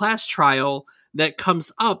quote-unquote class trial that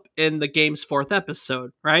comes up in the game's fourth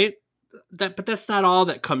episode, right? But that's not all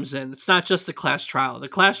that comes in. It's not just the class trial. The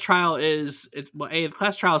class trial the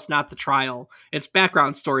class trial is not the trial. It's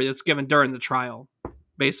background story that's given during the trial,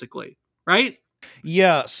 basically, right?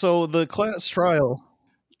 Yeah, so the class trial...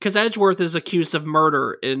 Because Edgeworth is accused of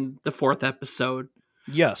murder in the fourth episode.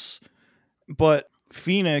 Yes, but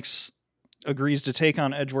Phoenix agrees to take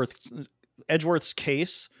on Edgeworth's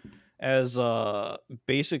case as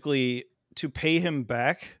basically to pay him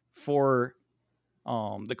back for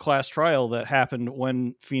the class trial that happened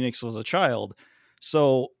when Phoenix was a child.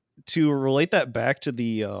 So to relate that back to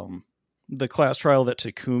the class trial that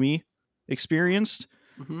Takumi experienced,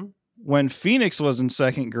 when Phoenix was in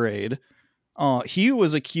second grade, he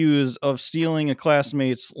was accused of stealing a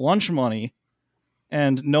classmate's lunch money,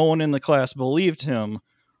 and no one in the class believed him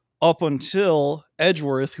up until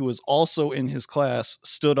Edgeworth, who was also in his class,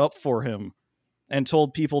 stood up for him and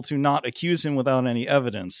told people to not accuse him without any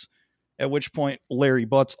evidence. At which point Larry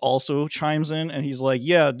Butts also chimes in, and he's like,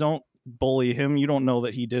 yeah, don't bully him. You don't know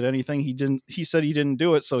that he did anything. He said he didn't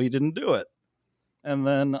do it, so he didn't do it. And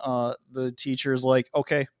then the teacher's like,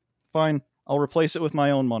 okay, fine, I'll replace it with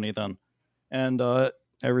my own money then. And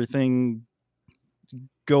everything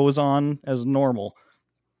goes on as normal.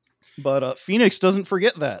 But Phoenix doesn't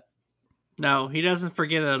forget that. No, he doesn't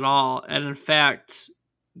forget it at all. And in fact,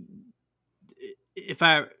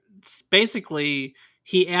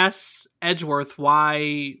 he asks Edgeworth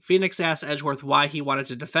Phoenix asks Edgeworth why he wanted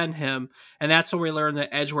to defend him. And that's when we learn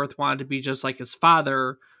that Edgeworth wanted to be just like his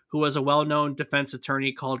father, who was a well-known defense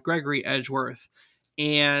attorney called Gregory Edgeworth.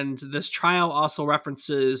 And this trial also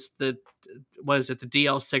references the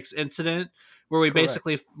DL6 incident, where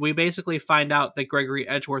we basically find out that Gregory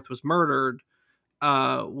Edgeworth was murdered.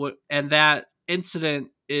 And that incident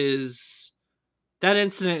is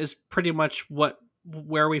pretty much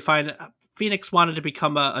where we find Phoenix wanted to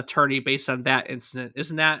become an attorney based on that incident.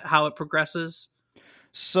 Isn't that how it progresses?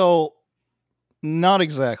 So, not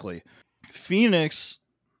exactly. Phoenix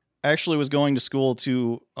actually was going to school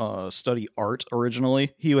to study art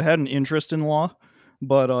originally. He had an interest in law,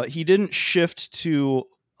 but he didn't shift to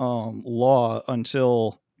law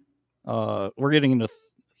until we're getting into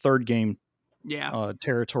third game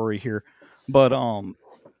territory here. But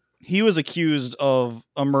he was accused of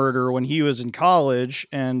a murder when he was in college,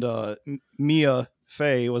 and Mia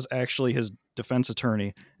Fey was actually his defense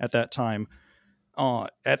attorney at that time.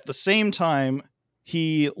 At the same time,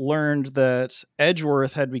 he learned that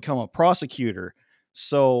Edgeworth had become a prosecutor,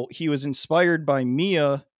 so he was inspired by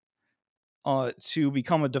Mia to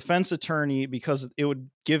become a defense attorney because it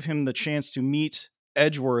would give him the chance to meet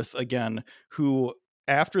Edgeworth again, who,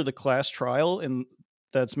 after the class trial and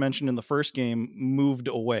that's mentioned in the first game, moved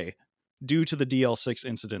away due to the DL6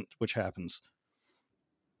 incident, which happens.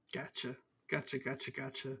 Gotcha.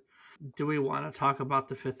 Do we want to talk about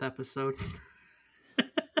the 5th episode?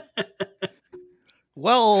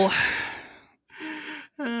 Well,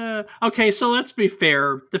 okay, so let's be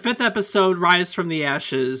fair. The 5th episode, Rise from the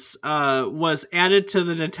Ashes, was added to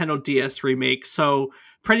the Nintendo DS remake. So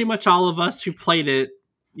pretty much all of us who played it,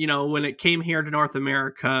 when it came here to North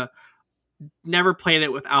America, never played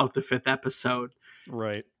it without the 5th episode.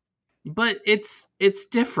 Right. But it's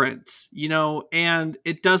different, and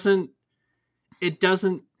it doesn't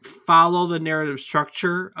follow the narrative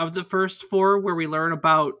structure of the first 4, where we learn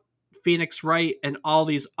about Phoenix Wright and all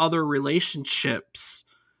these other relationships.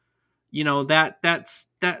 That's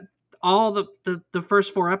all the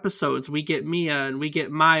first 4 episodes, we get Mia and we get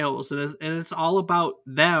Miles, and it's all about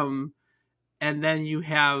them. And then you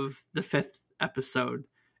have the 5th episode,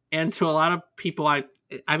 and to a lot of people, I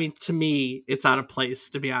mean, to me, it's out of place,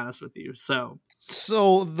 to be honest with you. So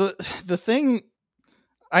the thing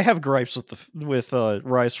I have gripes with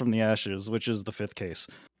Rise from the Ashes, which is the 5th case.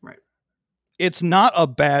 Right. It's not a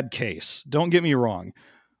bad case. Don't get me wrong,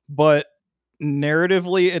 but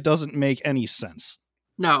narratively, it doesn't make any sense.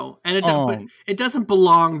 No, and it doesn't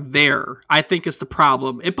belong there, I think, is the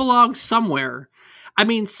problem. It belongs somewhere. I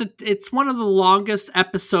mean, it's one of the longest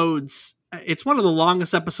episodes. It's one of the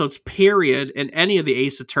longest episodes, period, in any of the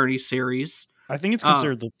Ace Attorney series. I think it's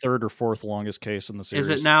considered the 3rd or 4th longest case in the series.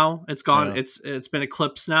 Is it now? It's gone. Yeah. It's been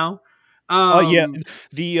eclipsed now. Yeah.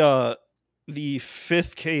 The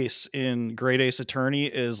 5th case in Great Ace Attorney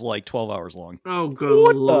is like 12 hours long. Oh,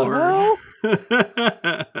 good Lord.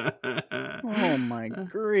 Oh my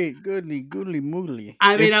great goodly moodly.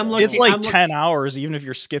 I mean, it's like 10 hours, even if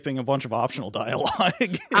you're skipping a bunch of optional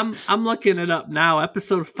dialogue. I'm looking it up now.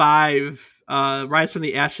 Episode 5, Rise from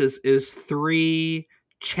the Ashes, is 3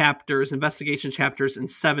 chapters, investigation chapters, and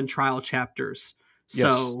 7 trial chapters.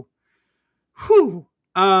 So, whew.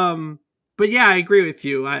 But yeah, I agree with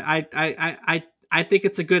you. I think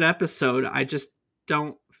it's a good episode. I just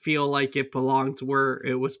don't feel like it belongs where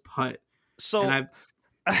it was put. So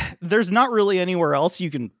there's not really anywhere else you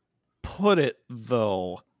can put it,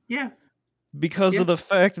 though. Yeah. Because of the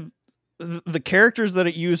fact the characters that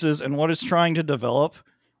it uses and what it's trying to develop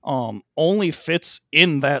only fits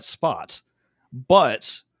in that spot.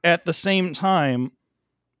 But at the same time,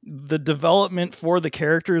 the development for the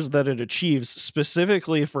characters that it achieves,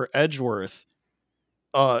 specifically for Edgeworth,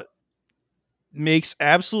 makes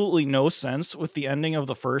absolutely no sense with the ending of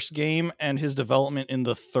the first game and his development in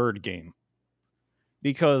the 3rd game.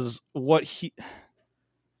 Because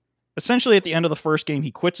essentially at the end of the first game, he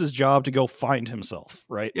quits his job to go find himself,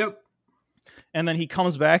 right? Yep. And then he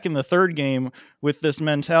comes back in the 3rd game with this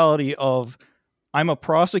mentality of, I'm a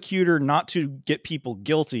prosecutor not to get people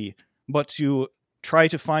guilty, but to try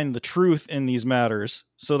to find the truth in these matters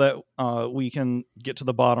so that we can get to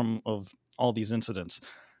the bottom of all these incidents.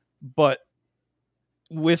 But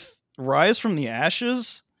with Rise from the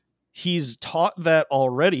Ashes, he's taught that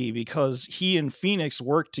already, because he and Phoenix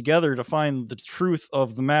work together to find the truth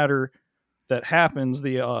of the matter that happens,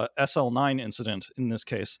 the SL9 incident in this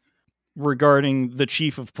case, regarding the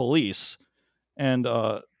chief of police and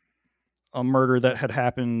a murder that had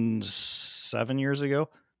happened 7 years ago,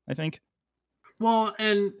 I think. Well,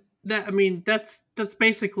 and that, I mean, that's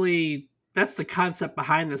basically, that's the concept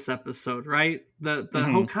behind this episode, right? The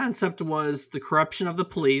whole concept was the corruption of the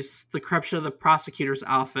police, the corruption of the prosecutor's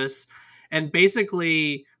office, and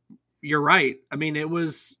basically, you're right. I mean, it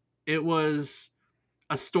was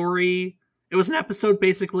a story. It was an episode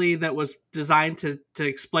basically that was designed to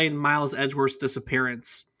explain Miles Edgeworth's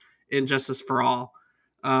disappearance in Justice for All,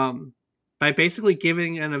 by basically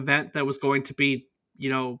giving an event that was going to be,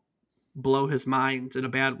 blow his mind in a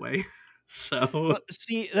bad way. So, but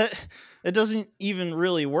see, that doesn't even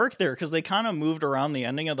really work there, because they kind of moved around the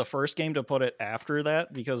ending of the first game to put it after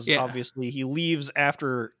that, because obviously he leaves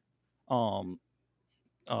after I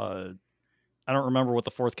don't remember what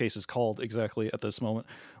the fourth case is called exactly at this moment,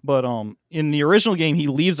 but in the original game he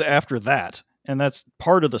leaves after that, and that's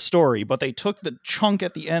part of the story. But they took the chunk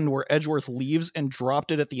at the end where Edgeworth leaves and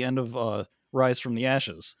dropped it at the end of Rise from the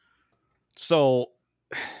Ashes. So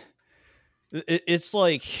it's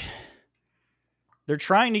like they're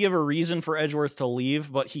trying to give a reason for Edgeworth to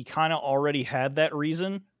leave, but he kind of already had that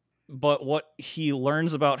reason. But what he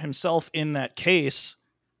learns about himself in that case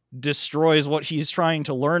destroys what he's trying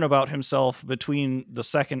to learn about himself between the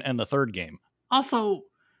second and the third game. Also,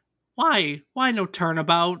 why no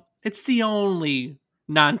turnabout? It's the only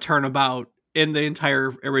non-turnabout in the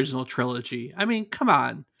entire original trilogy. I mean, come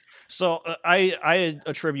on. So I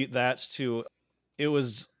attribute that to, it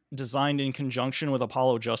was designed in conjunction with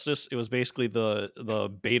Apollo Justice. It was basically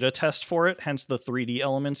the beta test for it, hence the 3D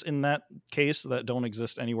elements in that case that don't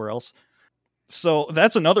exist anywhere else. So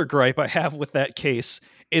that's another gripe I have with that case.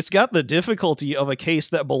 It's got the difficulty of a case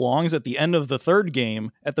that belongs at the end of the third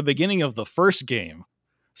game, at the beginning of the first game.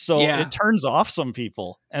 So it turns off some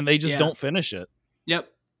people, and they just don't finish it.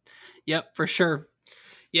 Yep, for sure.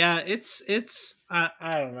 Yeah, it's I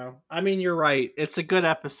don't know. I mean, you're right. It's a good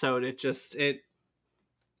episode. It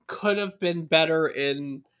could have been better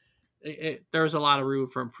there's a lot of room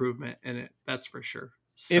for improvement in it. That's for sure.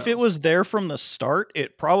 So, if it was there from the start,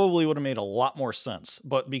 it probably would have made a lot more sense.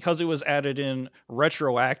 But because it was added in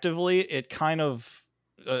retroactively, it kind of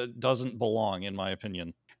doesn't belong, in my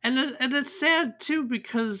opinion. And it's sad, too,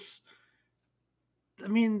 because, I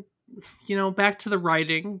mean, back to the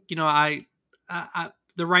writing, I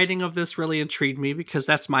the writing of this really intrigued me, because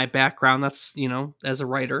that's my background. That's, as a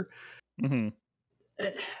writer. Mm-hmm.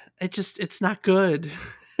 It's not good.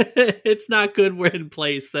 It's not good. We're in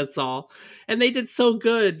place. That's all. And they did so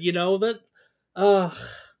good, that.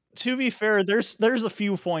 To be fair, there's a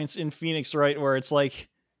few points in Phoenix Wright where it's like,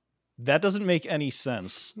 that doesn't make any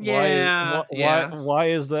sense. Yeah. Why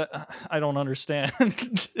is that? I don't understand.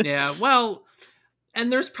 Yeah. Well,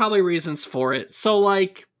 and there's probably reasons for it. So,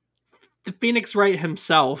 like, the Phoenix Wright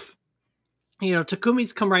himself,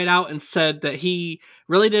 Takumi's come right out and said that he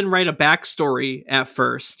really didn't write a backstory at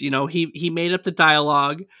first. He made up the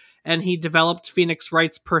dialogue, and he developed Phoenix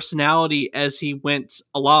Wright's personality as he went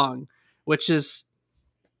along, which is,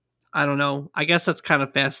 I don't know. I guess that's kind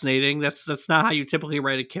of fascinating. That's not how you typically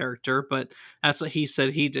write a character, but that's what he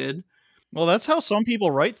said he did. Well, that's how some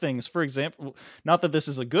people write things. For example, not that this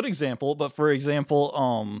is a good example, but for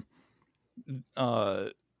example,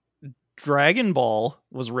 Dragon Ball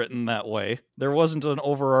was written that way. There wasn't an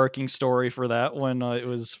overarching story for that when it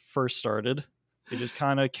was first started. It just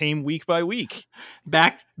kind of came week by week.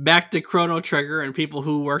 Back to Chrono Trigger and people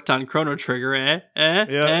who worked on Chrono Trigger,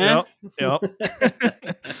 Yep.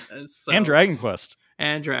 So, and Dragon Quest.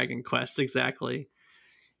 And Dragon Quest, exactly.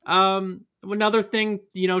 Another thing,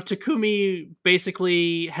 Takumi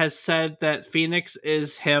basically has said that Phoenix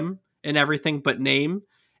is him in everything but name.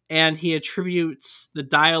 And he attributes the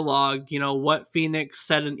dialogue, what Phoenix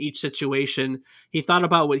said in each situation. He thought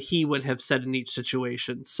about what he would have said in each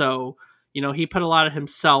situation. So, he put a lot of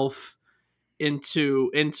himself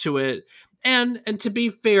into it. And to be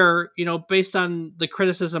fair, based on the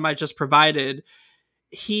criticism I just provided,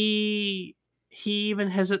 he even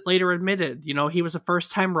has it later admitted, he was a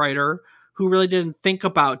first-time writer who really didn't think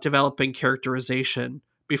about developing characterization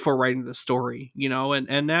before writing the story,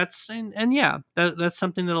 and that's that's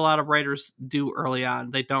something that a lot of writers do early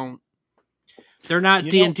on. They're not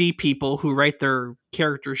D&D people who write their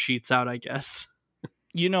character sheets out, I guess.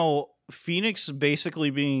 Phoenix basically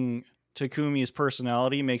being Takumi's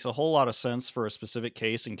personality makes a whole lot of sense for a specific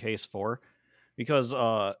case in Case 4. Because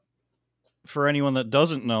for anyone that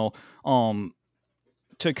doesn't know,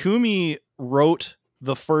 Takumi wrote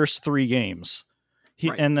the first 3 games.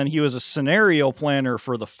 And then he was a scenario planner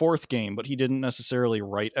for the 4th game, but he didn't necessarily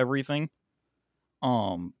write everything.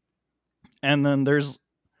 And then there's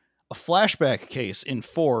a flashback case in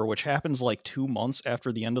 4, which happens like 2 months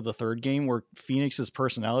after the end of the 3rd game, where Phoenix's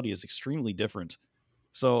personality is extremely different.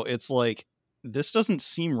 So it's like, this doesn't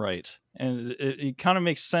seem right. And it kind of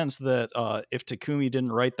makes sense that if Takumi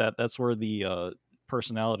didn't write that, that's where the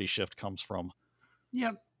personality shift comes from.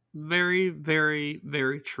 Yep. Very, very,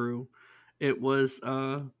 very true. It was,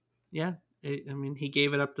 he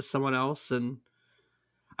gave it up to someone else, and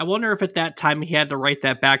I wonder if at that time he had to write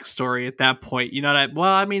that backstory at that point. You know that?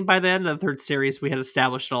 Well, I mean, by the end of the 3rd series, we had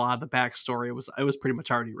established a lot of the backstory. It was pretty much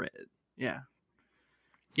already written. Yeah.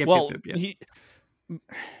 Yep,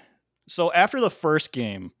 So after the 1st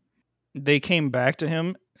game, they came back to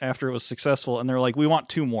him after it was successful, and they're like, we want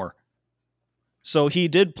 2 more. So he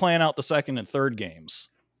did plan out the 2nd and 3rd games.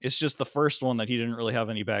 It's just the 1st one that he didn't really have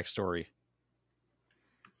any backstory.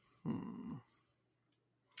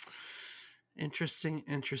 Interesting.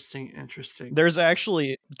 There's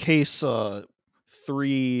actually case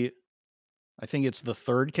 3, I think it's the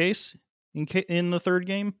 3rd case in the 3rd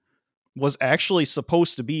game, was actually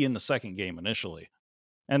supposed to be in the 2nd game initially.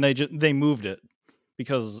 And they moved it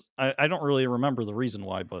because I don't really remember the reason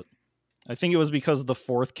why, but I think it was because the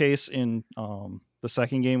 4th case in the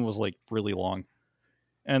 2nd game was like really long.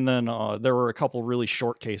 And then there were a couple really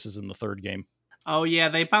short cases in the 3rd game. Oh yeah,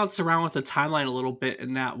 they bounce around with the timeline a little bit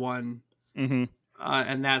in that one. Mm-hmm.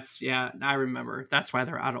 And that's, I remember. That's why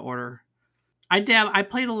they're out of order. I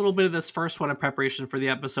played a little bit of this first one in preparation for the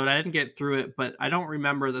episode. I didn't get through it, but I don't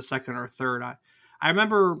remember the 2nd or 3rd. I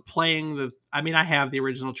remember playing I have the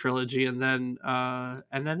original trilogy, and then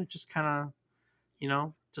it just kind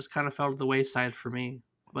of fell to the wayside for me.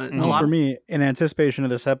 But for me, in anticipation of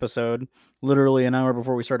this episode, literally an hour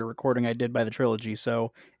before we started recording, I did buy the trilogy,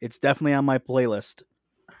 so it's definitely on my playlist.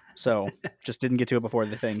 So just didn't get to it before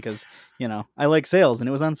the thing because I like sales and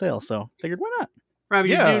it was on sale, so figured why not. Rob,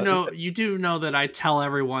 you do know that I tell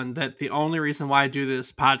everyone that the only reason why I do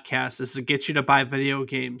this podcast is to get you to buy video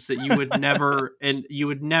games that you would never and you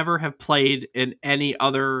would never have played in any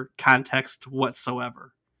other context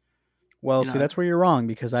whatsoever. Well, that's where you're wrong,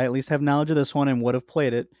 because I at least have knowledge of this one and would have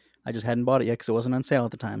played it. I just hadn't bought it yet because it wasn't on sale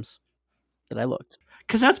at the times that I looked.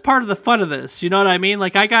 Because that's part of the fun of this. You know what I mean?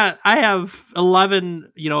 Like I have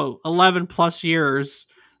 11 plus years.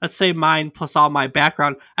 Let's say mine plus all my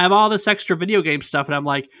background. I have all this extra video game stuff, and I'm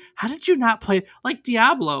like, how did you not play like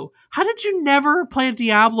Diablo? How did you never play a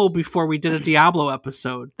Diablo before we did a Diablo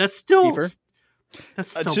episode? That still blows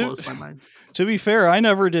my mind. To be fair, I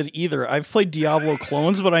never did either. I've played Diablo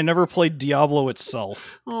clones, but I never played Diablo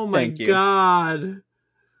itself. Oh my god.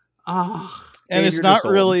 Oh. And it's not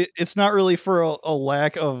really for a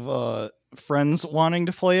lack of friends wanting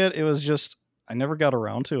to play it. It was just I never got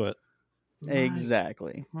around to it.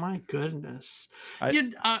 Exactly. My goodness.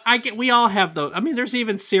 We all have those. I mean, there's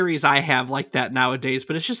even series I have like that nowadays,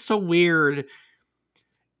 but it's just so weird.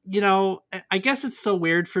 I guess it's so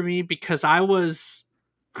weird for me because I was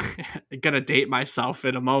gonna date myself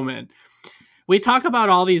in a moment. We talk about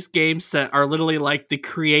all these games that are literally like the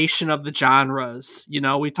creation of the genres.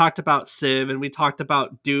 We talked about Civ and we talked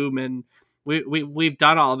about Doom, and we've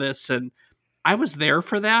done all this, and I was there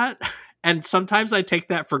for that. And sometimes I take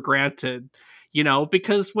that for granted,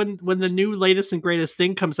 because when the new latest and greatest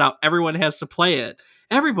thing comes out, everyone has to play it.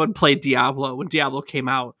 Everyone played Diablo when Diablo came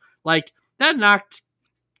out. Like that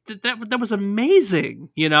was amazing,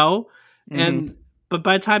 And but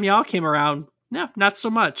by the time y'all came around, no, not so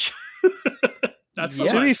much. Not so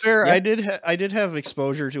much. To be fair, yeah. I did have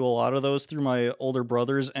exposure to a lot of those through my older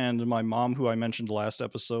brothers and my mom, who I mentioned last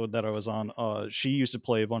episode that I was on. She used to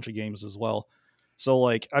play a bunch of games as well. So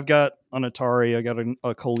like I've got an Atari, I got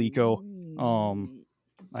a Coleco.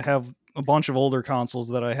 I have a bunch of older consoles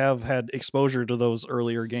that I have had exposure to those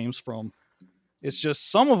earlier games from. It's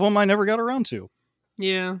just some of them I never got around to.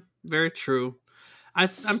 Yeah, very true.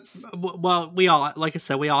 We all, like I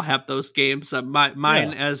said, we all have those games.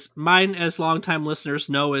 Mine as longtime listeners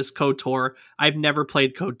know, is KOTOR. I've never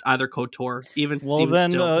played either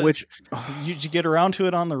KOTOR. Which you get around to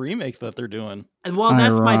it on the remake that they're doing. Well,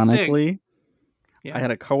 that's my thing. I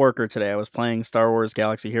had a coworker today. I was playing Star Wars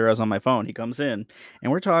Galaxy Heroes on my phone. He comes in,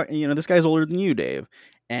 and we're talking. This guy's older than you, Dave.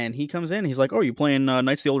 And he comes in. He's like, "Oh, you playing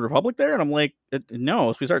Knights of the Old Republic there?" And I'm like,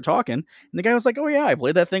 "No." So we start talking, and the guy was like, "Oh yeah, I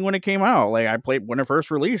played that thing when it came out. Like I played when it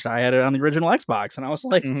first released. I had it on the original Xbox." And I was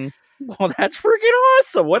like, "Well, that's freaking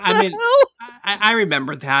awesome! What the hell?" I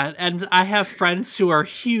remember that, and I have friends who are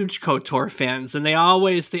huge KOTOR fans, and they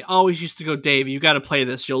always used to go, "Dave, you got to play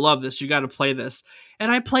this. You'll love this. You got to play this." And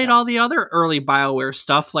I played all the other early BioWare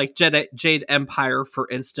stuff, like Jade Empire, for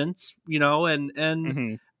instance.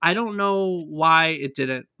 And I don't know why it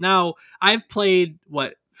didn't. Now, I've played,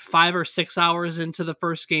 5 or 6 hours into the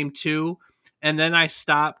first game too, and then I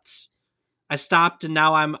stopped, and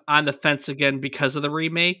now I'm on the fence again because of the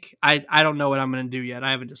remake. I don't know what I'm going to do yet. I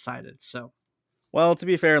haven't decided, so. Well, to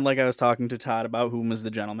be fair, like I was talking to Todd about whom was the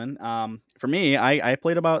gentleman, for me, I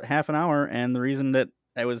played about half an hour, and the reason that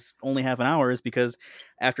I was only half an hour is because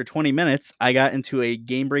after 20 minutes, I got into a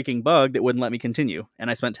game-breaking bug that wouldn't let me continue, and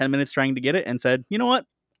I spent 10 minutes trying to get it and said, you know what?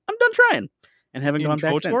 I'm done trying, and haven't gone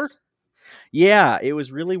back since. Yeah, it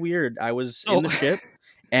was really weird. I was in the ship,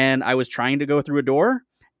 and I was trying to go through a door,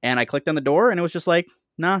 and I clicked on the door, and it was just like,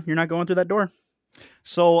 nah, you're not going through that door.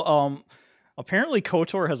 So, apparently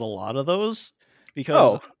KOTOR has a lot of those,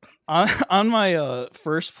 because on my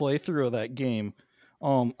first playthrough of that game,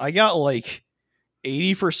 I got like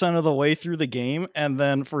 80% of the way through the game, and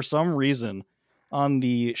then for some reason on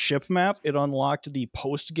the ship map it unlocked the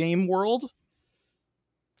post-game world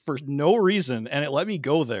for no reason, and it let me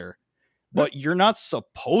go there, but you're not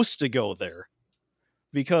supposed to go there,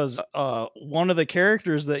 because one of the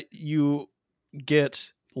characters that you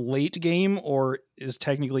get late game, or is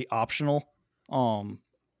technically optional,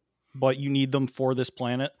 but you need them for this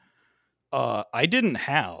planet, I didn't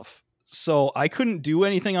have. So I couldn't do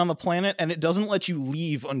anything on the planet, and it doesn't let you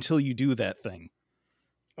leave until you do that thing.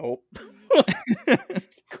 Oh.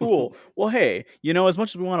 Cool. Well, hey, as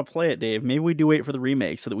much as we want to play it, Dave, maybe we do wait for the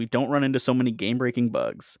remake so that we don't run into so many game-breaking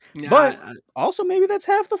bugs. Yeah, but also maybe that's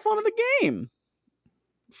half the fun of the game.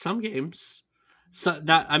 Some games.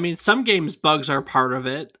 Some games bugs are part of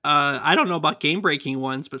it. I don't know about game-breaking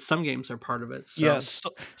ones, but some games are part of it. So. Yes,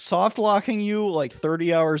 soft locking you like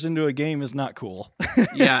 30 hours into a game is not cool.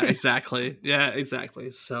 Yeah, exactly.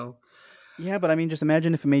 So. Yeah, but just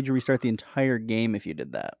imagine if it made you restart the entire game if you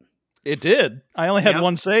did that. It did. I only had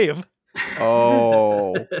one save.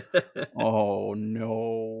 Oh. Oh,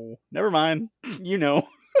 no. Never mind.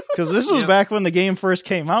 Because this was back when the game first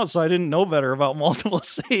came out, so I didn't know better about multiple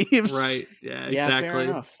saves. Right. Yeah, exactly. Fair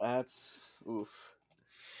enough. That's oof.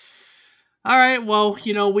 All right. Well,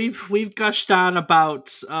 we've gushed on about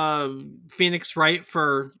Phoenix Wright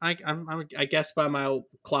for I guess by my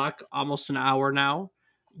clock almost an hour now.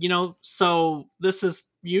 So this is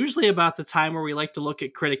usually about the time where we like to look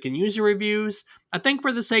at critic and user reviews. I think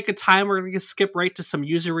for the sake of time, we're going to skip right to some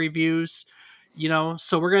user reviews.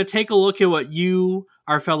 So we're going to take a look at what you,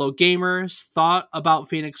 our fellow gamers, thought about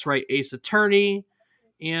Phoenix Wright Ace Attorney.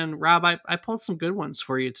 And Rob, I pulled some good ones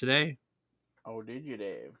for you today. Oh, did you,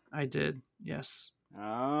 Dave? I did, yes.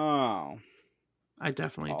 Oh. I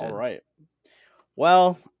definitely did. All right.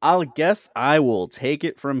 Well, I'll guess I will take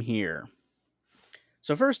it from here.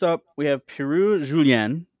 So first up, we have Pierrot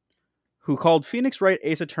Julien, who called Phoenix Wright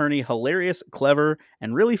Ace Attorney hilarious, clever,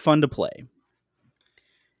 and really fun to play.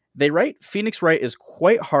 They write, Phoenix Wright is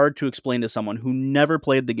quite hard to explain to someone who never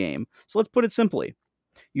played the game, so let's put it simply.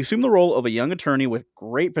 You assume the role of a young attorney with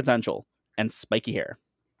great potential and spiky hair.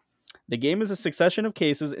 The game is a succession of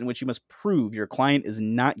cases in which you must prove your client is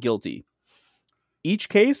not guilty. Each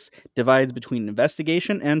case divides between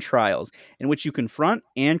investigation and trials, in which you confront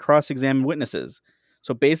and cross-examine witnesses.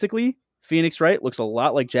 So basically, Phoenix Wright looks a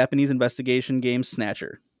lot like Japanese investigation game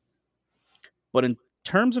Snatcher. But in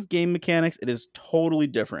terms of game mechanics, it is totally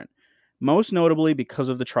different. Most notably because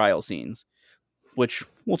of the trial scenes, which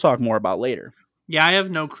we'll talk more about later. Yeah, I have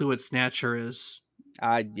no clue what Snatcher is.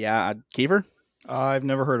 Keefer? I've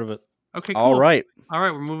never heard of it. Okay, cool. All right,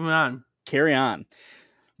 we're moving on. Carry on.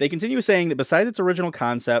 They continue saying that besides its original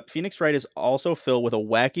concept, Phoenix Wright is also filled with a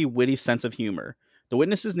wacky, witty sense of humor. The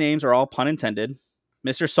witnesses' names are all pun intended.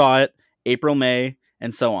 Mr. Saw It, April May,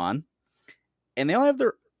 and so on. And they all have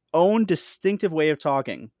their own distinctive way of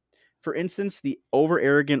talking. For instance, the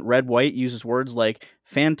over-arrogant Red White uses words like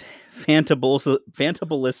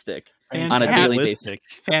fantabulistic on a daily basis.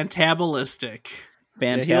 Fantabulistic.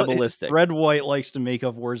 Red White likes to make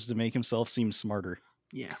up words to make himself seem smarter.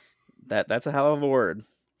 Yeah. That's a hell of a word.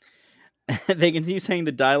 They continue saying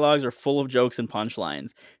the dialogues are full of jokes and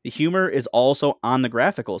punchlines. The humor is also on the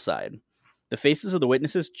graphical side. The faces of the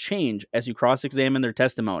witnesses change as you cross-examine their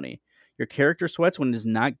testimony. Your character sweats when it is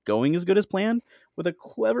not going as good as planned, with a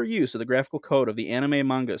clever use of the graphical code of the anime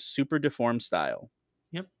manga's super deformed style.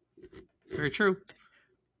 Yep. Very true.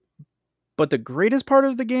 But the greatest part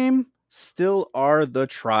of the game still are the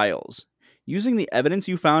trials. Using the evidence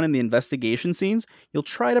you found in the investigation scenes, you'll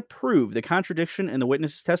try to prove the contradiction in the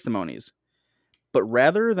witnesses' testimonies. But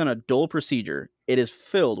rather than a dull procedure, it is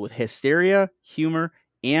filled with hysteria, humor,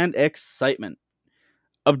 and excitement.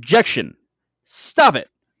 Objection! Stop it!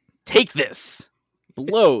 Take this!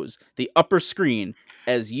 Blows the upper screen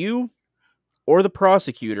as you, or the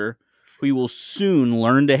prosecutor, who you will soon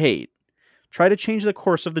learn to hate, try to change the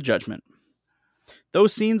course of the judgment.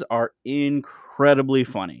 Those scenes are incredibly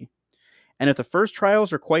funny. And if the first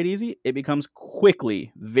trials are quite easy, it becomes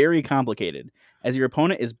quickly very complicated, as your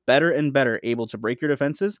opponent is better and better able to break your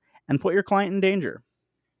defenses and put your client in danger.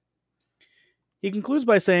 He concludes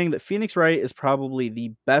by saying that Phoenix Wright is probably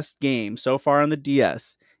the best game so far on the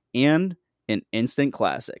DS and an instant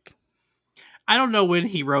classic. I don't know when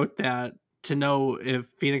he wrote that to know if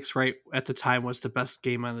Phoenix Wright at the time was the best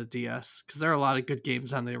game on the DS, because there are a lot of good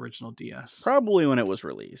games on the original DS. Probably when it was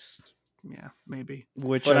released. Yeah, maybe.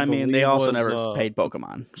 But I mean, they also never paid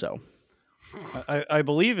Pokemon, so. I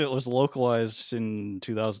believe it was localized in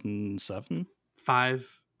 2007?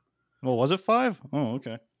 5. Well, was it 5? Oh,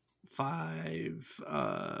 okay. 5.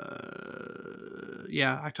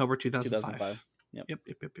 Yeah, October 2005. Yep.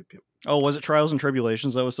 Oh, was it Trials and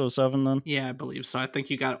Tribulations that was 07 then? Yeah, I believe so. I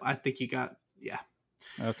think you got. Yeah.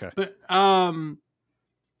 Okay. But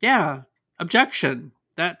yeah. Objection.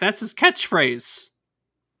 That's his catchphrase.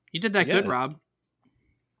 You did that good, Rob.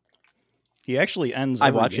 He actually ends.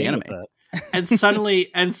 I've watched anime. and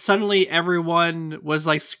suddenly everyone was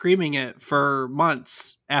like screaming it for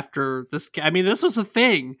months after this. I mean, this was a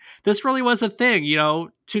thing. This really was a thing.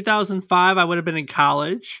 2005. I would have been in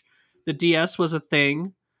college. The DS was a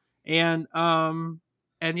thing, and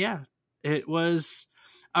yeah, it was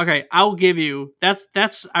okay. I'll give you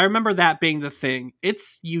that's. I remember that being the thing.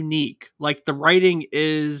 It's unique. Like the writing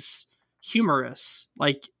is humorous.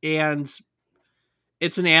 And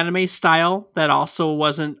it's an anime style that also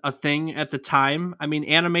wasn't a thing at the time. I mean,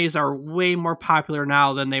 animes are way more popular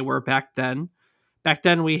now than they were back then. Back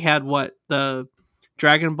then, we had the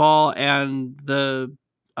Dragon Ball and the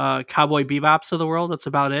Cowboy Bebops of the world. That's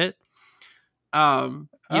about it. At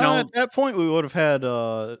that point, we would have had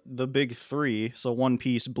the big 3, so One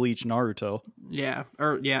Piece, Bleach, Naruto. Yeah,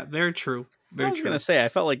 very true. I was going to say, I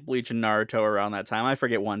felt like Bleach and Naruto around that time. I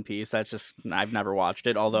forget One Piece. That's just, I've never watched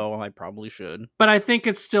it, although I probably should. But I think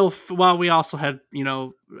it's still, we also had, if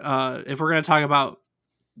we're going to talk about,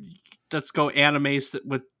 let's go animes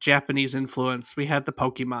with Japanese influence, we had the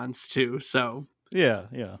Pokemons too, so. Yeah.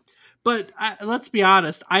 But let's be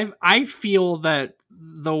honest, I feel that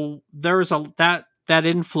that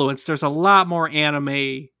influence, there's a lot more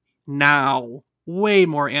anime now, way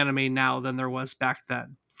more anime now than there was back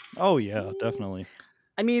then. Oh, yeah, definitely.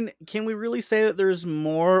 I mean, can we really say that there's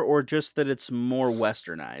more, or just that it's more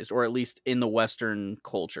westernized, or at least in the Western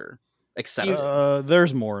culture?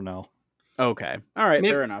 There's more now. Okay. All right,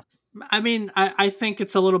 fair enough. I mean, I think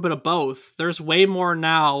it's a little bit of both. There's way more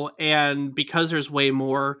now, and because there's way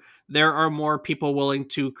more, there are more people willing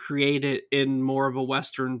to create it in more of a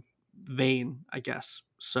Western vein, I guess.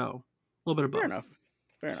 So, a little bit of both.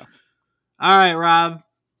 Fair enough. All right, Rob.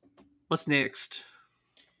 What's next?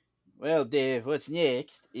 Well, Dave, what's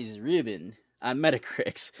next is Ruben on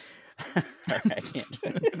Metacritic. Sorry, I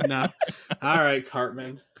can't. No. All right,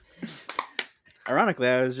 Cartman. Ironically,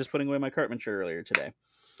 I was just putting away my Cartman shirt earlier today.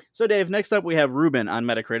 So, Dave, next up we have Ruben on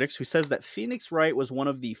Metacritic, who says that Phoenix Wright was one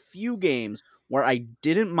of the few games where I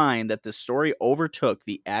didn't mind that the story overtook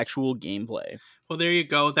the actual gameplay. Well, there you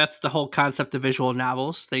go. That's the whole concept of visual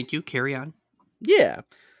novels. Thank you. Carry on. Yeah.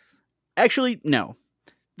 Actually, no.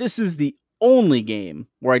 This is the only game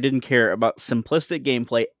where I didn't care about simplistic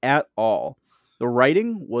gameplay at all. The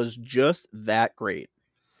writing was just that great.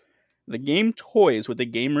 The game toys with the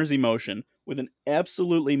gamer's emotion with an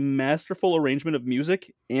absolutely masterful arrangement of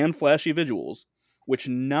music and flashy visuals, which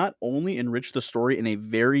not only enrich the story in a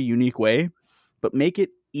very unique way, but make it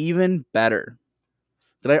even better.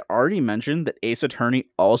 Did I already mention that Ace Attorney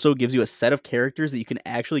also gives you a set of characters that you can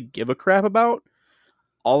actually give a crap about?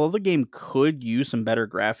 Although the game could use some better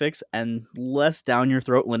graphics and less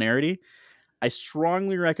down-your-throat linearity, I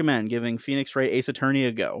strongly recommend giving Phoenix Wright Ace Attorney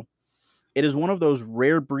a go. It is one of those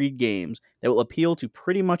rare breed games that will appeal to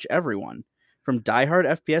pretty much everyone, from diehard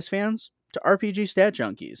FPS fans to RPG stat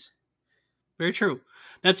junkies. Very true.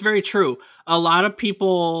 That's very true. A lot of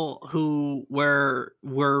people who were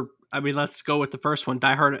let's go with the first one,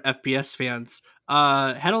 diehard FPS fans,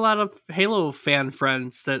 had a lot of Halo fan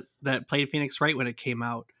friends that played Phoenix Wright when it came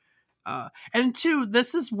out. And two,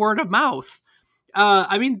 this is word of mouth.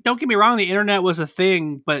 I mean, don't get me wrong, the internet was a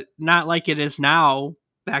thing, but not like it is now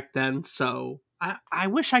back then. So I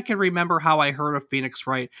wish I could remember how I heard of Phoenix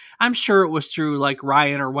Wright. I'm sure it was through like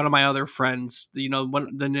Ryan or one of my other friends, the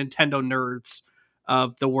Nintendo nerds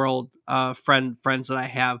of the world, friends that I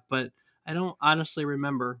have, but I don't honestly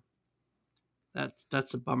remember.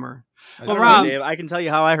 That's a bummer. Well, Rob, Dave, I can tell you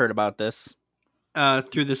how I heard about this.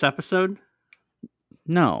 Through this episode?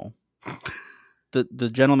 No. The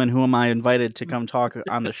gentleman whom I invited to come talk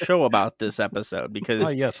on the show about this episode,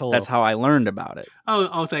 because that's how I learned about it.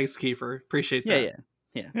 Oh, thanks, Keefer. Appreciate that.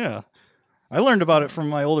 Yeah. I learned about it from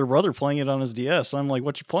my older brother playing it on his DS. I'm like,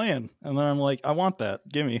 "What you playing?" And then I'm like, "I want that.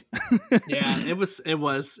 Gimme." Yeah, it was a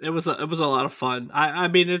lot of fun. I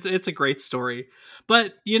mean, it's a great story,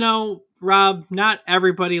 but Rob, not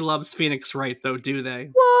everybody loves Phoenix Wright, though, do they?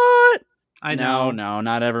 What? I know. No,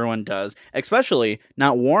 not everyone does. Especially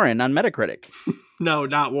not Warren on Metacritic. No,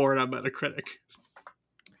 not Warren on Metacritic.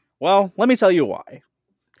 Well, let me tell you why.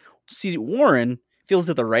 See, Warren feels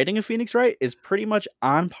that the writing of Phoenix Wright is pretty much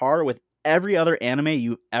on par with every other anime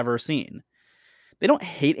you've ever seen. They don't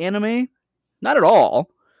hate anime, not at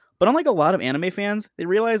all, but unlike a lot of anime fans, they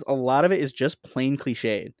realize a lot of it is just plain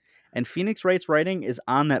cliched, and Phoenix Wright's writing is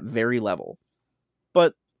on that very level.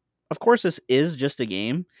 But, of course, this is just a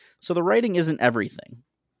game, so the writing isn't everything.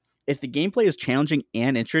 If the gameplay is challenging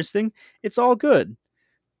and interesting, it's all good.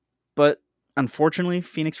 But, unfortunately,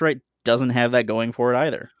 Phoenix Wright doesn't have that going for it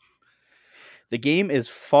either. The game is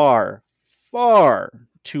far, far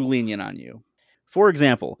too lenient on you. For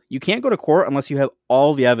example, you can't go to court unless you have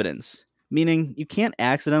all the evidence, meaning you can't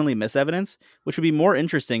accidentally miss evidence, which would be more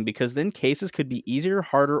interesting because then cases could be easier,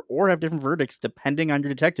 harder, or have different verdicts depending on your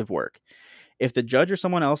detective work. If the judge or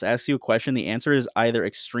someone else asks you a question, the answer is either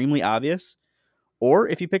extremely obvious, or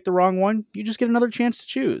if you pick the wrong one, you just get another chance to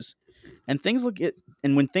choose. And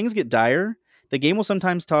when things get dire, the game will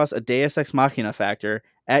sometimes toss a Deus Ex Machina factor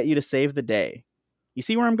at you to save the day. You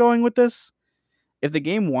see where I'm going with this? If the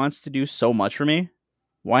game wants to do so much for me,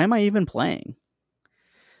 why am I even playing?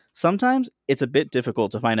 Sometimes it's a bit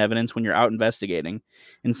difficult to find evidence when you're out investigating,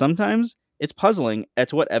 and sometimes it's puzzling as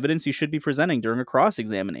to what evidence you should be presenting during a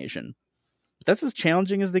cross-examination. But that's as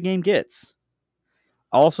challenging as the game gets.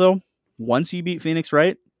 Also, once you beat Phoenix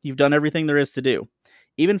Wright, you've done everything there is to do.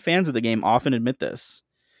 Even fans of the game often admit this.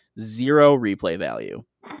 0 replay value.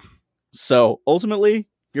 So, ultimately,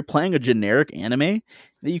 you're playing a generic anime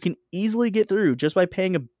that you can easily get through just by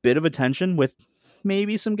paying a bit of attention with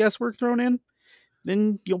maybe some guesswork thrown in.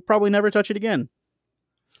 Then you'll probably never touch it again.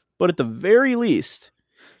 But at the very least,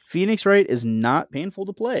 Phoenix Wright is not painful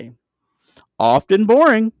to play. Often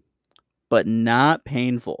boring, but not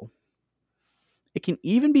painful. It can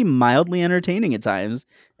even be mildly entertaining at times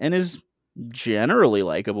and is generally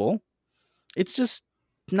likable. It's just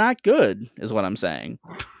not good, is what I'm saying.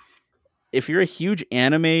 If you're a huge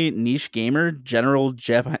anime niche gamer, general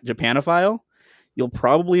Japanophile, you'll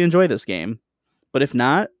probably enjoy this game. But if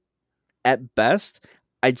not, at best,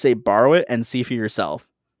 I'd say borrow it and see for yourself.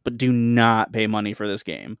 But do not pay money for this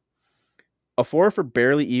game. A 4 for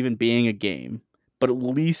barely even being a game, but at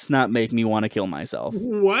least not make me want to kill myself.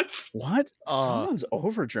 What? Sounds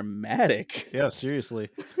over dramatic. Yeah, seriously.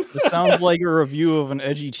 This sounds like a review of an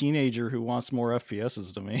edgy teenager who wants more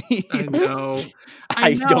FPSs to me. I know.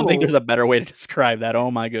 I don't think there's a better way to describe that.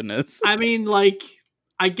 Oh my goodness. I mean,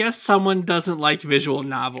 I guess someone doesn't like visual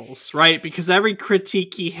novels, right? Because every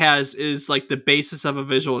critique he has is like the basis of a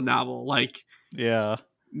visual novel. Yeah.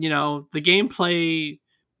 The gameplay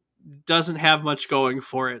doesn't have much going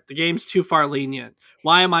for it. The game's too far lenient.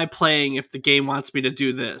 Why am I playing if the game wants me to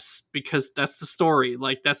do this? Because that's the story.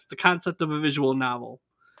 That's the concept of a visual novel.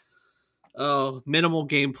 Oh, minimal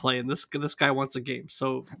gameplay, and this guy wants a game.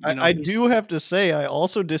 So I do have to say, I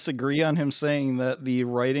also disagree on him saying that the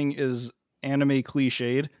writing is anime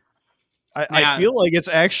cliched. I feel like it's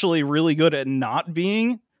actually really good at not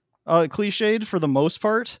being cliched for the most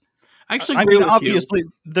part. I actually agree with obviously,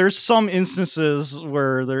 you. There's some instances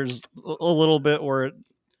where there's a little bit where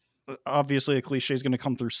obviously a cliche is going to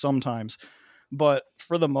come through sometimes, but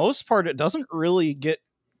for the most part, it doesn't really get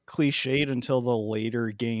cliched until the later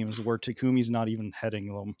games where Takumi's not even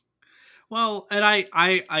heading them. Well, and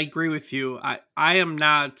I agree with you. I am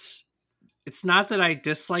not. It's not that I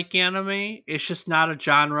dislike anime. It's just not a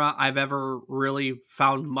genre I've ever really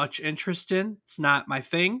found much interest in. It's not my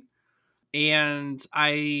thing. And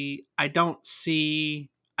I don't see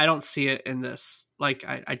it in this. I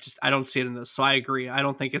don't see it in this. So I agree. I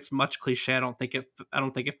don't think it's much cliche. I don't think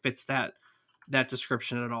it fits that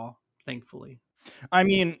description at all, thankfully. I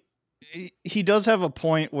mean, he does have a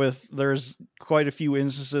point with there's quite a few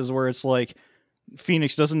instances where it's like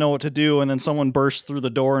Phoenix doesn't know what to do, and then someone bursts through the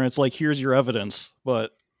door, and it's like, here's your evidence.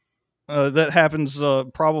 But that happens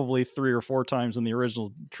probably 3 or 4 times in the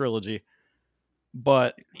original trilogy.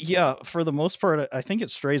 But yeah, for the most part, I think it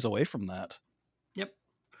strays away from that. Yep.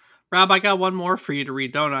 Rob, I got one more for you to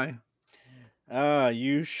read, don't I?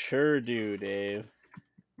 You sure do, Dave.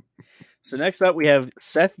 So next up, we have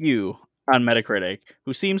Seth Yu on Metacritic,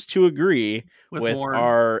 who seems to agree with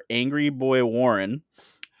our angry boy Warren,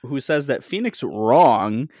 who says that Phoenix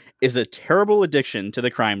Wrong is a terrible addiction to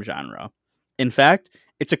the crime genre. In fact,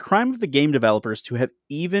 it's a crime of the game developers to have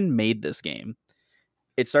even made this game.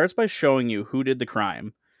 It starts by showing you who did the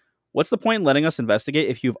crime. What's the point in letting us investigate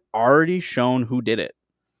if you've already shown who did it?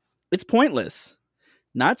 It's pointless.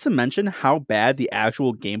 Not to mention how bad the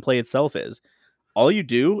actual gameplay itself is. All you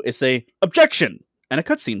do is say, "Objection!" and a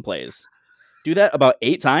cutscene plays. Do that about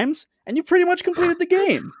 8 times, and you've pretty much completed the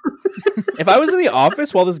game. If I was in the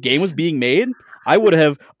office while this game was being made, I would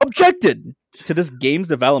have objected to this game's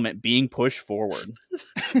development being pushed forward.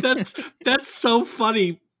 That's so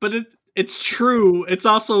funny, but it's true. It's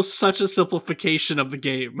also such a simplification of the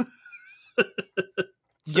game.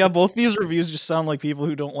 Yeah, both these reviews just sound like people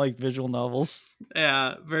who don't like visual novels.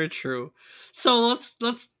 Yeah, very true. So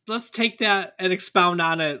let's take that and expound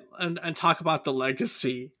on it and talk about the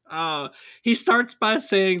legacy. He starts by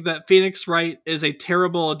saying that Phoenix Wright is a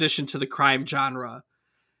terrible addition to the crime genre.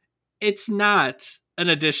 It's not an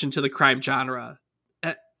addition to the crime genre.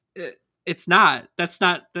 It's not. That's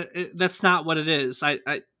not what it is. I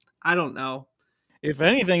don't know. If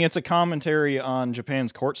anything, it's a commentary on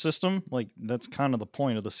Japan's court system. Like, that's kind of the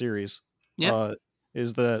point of the series. Yeah.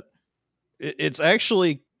 Is that it's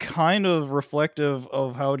actually kind of reflective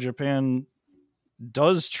of how Japan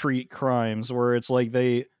does treat crimes, where it's like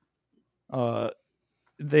they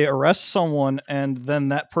arrest someone and then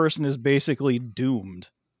that person is basically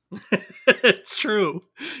doomed. It's true.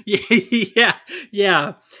 Yeah,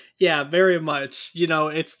 very much. You know,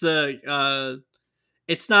 it's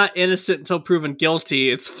it's not innocent until proven guilty.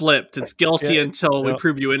 It's flipped. It's guilty until we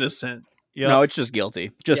prove you innocent. Yep. No, it's just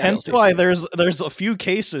guilty. Hence why there's a few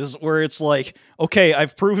cases where it's like, okay,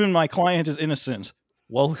 I've proven my client is innocent.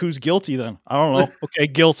 Well, who's guilty then? I don't know. Okay,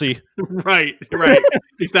 guilty. Right.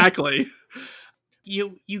 Exactly.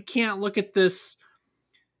 You can't look at this.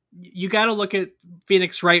 You got to look at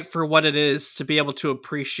Phoenix Wright for what it is to be able to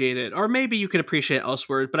appreciate it. Or maybe you can appreciate it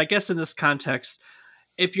elsewhere. But I guess in this context,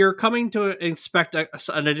 if you're coming to inspect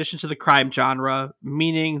an addition to the crime genre,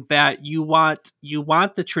 meaning that you want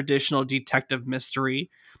the traditional detective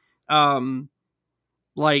mystery,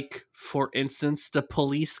 like, for instance, the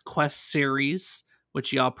Police Quest series,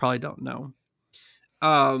 which y'all probably don't know.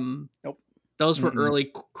 Nope. Those were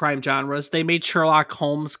early crime genres. They made Sherlock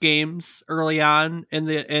Holmes games early on,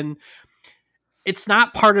 and it's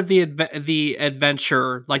not part of the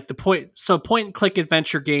adventure, like the point. So point and click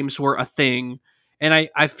adventure games were a thing, and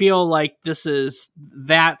I feel like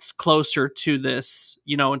that's closer to this,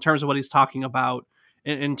 you know, in terms of what he's talking about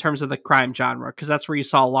in terms of the crime genre, because that's where you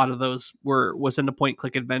saw a lot of those was in the point and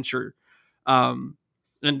click adventure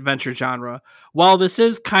genre. While this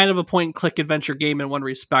is kind of a point and click adventure game in one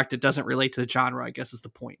respect, it doesn't relate to the genre, I guess is the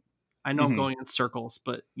point. I know I'm going in circles,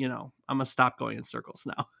 but you know, I'm gonna stop going in circles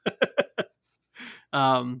now.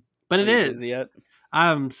 But it is. Dizzy yet?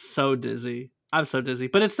 I'm so dizzy,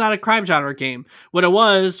 but it's not a crime genre game. What it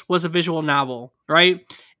was a visual novel, right?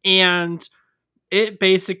 And it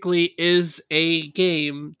basically is a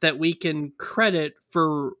game that we can credit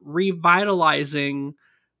for revitalizing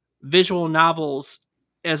visual novels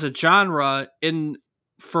as a genre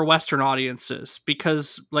for Western audiences,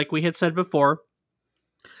 because like we had said before,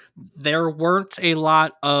 there weren't a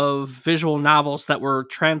lot of visual novels that were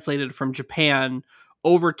translated from Japan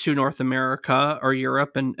over to North America or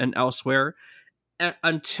Europe and elsewhere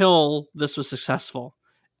until this was successful.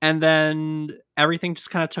 And then everything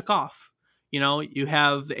just kind of took off. You know, you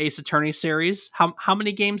have the Ace Attorney series. How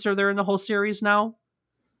many games are there in the whole series now?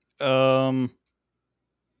 9?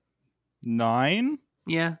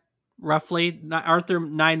 Yeah, roughly. Aren't there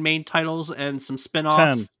 9 main titles and some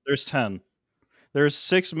spin-offs? 10. There's 10. There's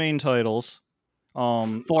 6 main titles.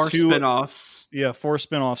 4 spin-offs. Yeah, 4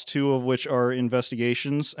 spin-offs, 2 of which are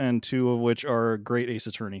investigations and 2 of which are Great Ace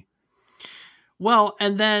Attorney. Well,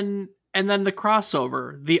 and then the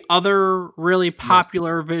crossover. The other really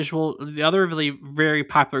popular the other really very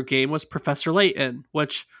popular game was Professor Layton,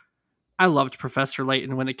 which I loved Professor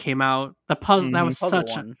Layton when it came out. The puzzle that was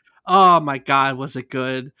such a oh my god, was it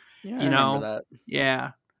good? Yeah, I remember that.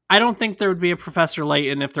 Yeah. I don't think there would be a Professor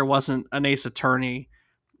Layton if there wasn't an Ace Attorney.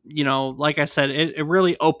 like I said, it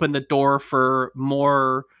really opened the door for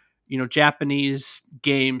more, Japanese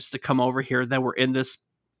games to come over here that were in this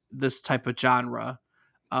type of genre.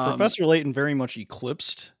 Professor Layton very much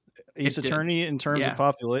eclipsed Ace Attorney in terms of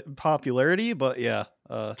popularity, but yeah.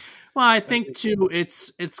 Well, I think too,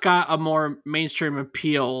 it's got a more mainstream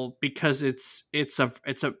appeal because it's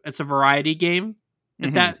a variety game.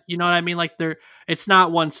 Mm-hmm. That, you know what I mean? Like it's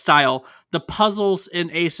not one style. The puzzles in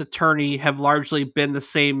Ace Attorney have largely been the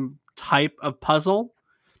same type of puzzle,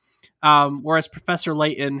 whereas Professor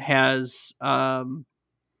Layton just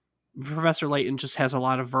has a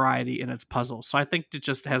lot of variety in its puzzles. So I think it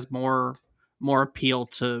just has more appeal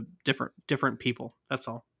to different people. That's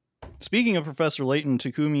all. Speaking of Professor Layton,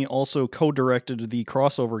 Takumi also co-directed the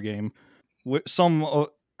crossover game, some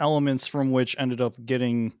elements from which ended up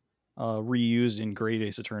getting reused in Great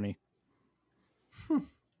Ace Attorney.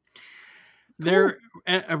 There,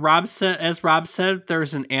 Rob said,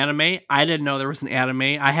 there's an anime. I didn't know there was an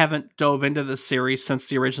anime. I haven't dove into the series since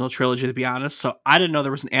the original trilogy, to be honest. So I didn't know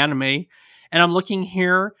there was an anime. And I'm looking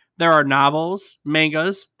here. There are novels,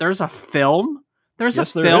 mangas. There's a film. There's a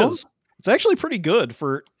film. There is. It's actually pretty good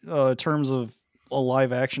for terms of a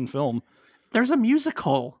live action film. There's a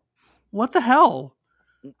musical. What the hell?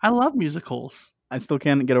 I love musicals. I still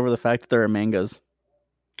can't get over the fact that there are mangas.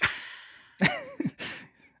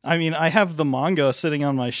 I mean, I have the manga sitting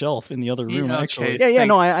on my shelf in the other room, actually. Yeah,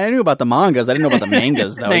 no, I knew about the mangas. I didn't know about the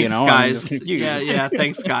mangas, though. Thanks, guys. Yeah,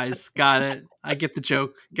 thanks, guys. Got it. I get the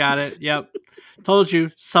joke. Got it. Yep. Told you,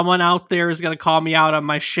 someone out there is going to call me out on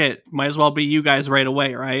my shit. Might as well be you guys right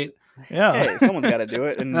away, right? Yeah. Hey, someone's got to do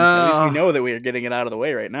it, and at least we know that we are getting it out of the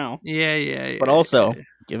way right now. Yeah. But also,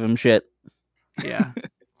 give him shit. Yeah,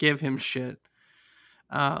 give him shit.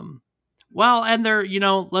 Well, and there,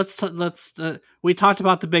 let's we talked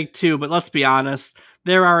about the big two, but let's be honest,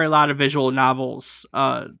 there are a lot of visual novels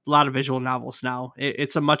now.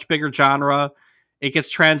 It's a much bigger genre. It gets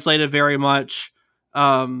translated very much,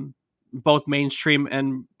 both mainstream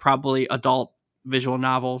and probably adult visual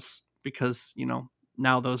novels, because,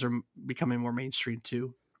 now those are becoming more mainstream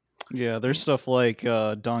too. Yeah, there's stuff like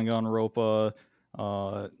Danganronpa.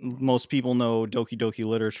 Most people know Doki Doki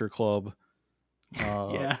Literature Club.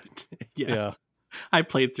 Yeah. I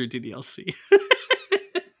played through DDLC.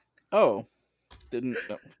 Oh, wouldn't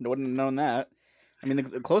have known that. I mean,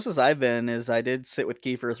 the closest I've been is I did sit with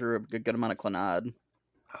Keefer through a good amount of Clannad.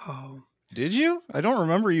 Oh, did you? I don't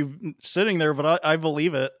remember you sitting there, but I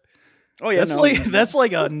believe it. Oh yeah, that's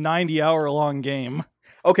like a 90-hour long game.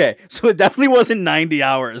 Okay, so it definitely wasn't 90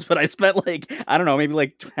 hours, but I spent I don't know,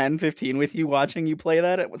 maybe 10, 15 with you watching you play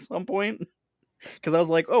that at some point. Because I was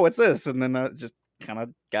like, oh, what's this? And then I just kind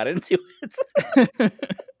of got into it.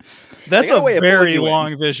 That's a very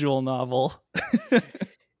long visual novel.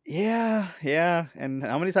 Yeah. And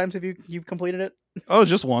how many times have you completed it? Oh,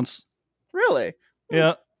 just once. Really?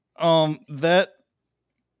 Yeah. That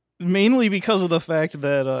mainly because of the fact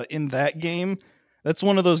that in that game, that's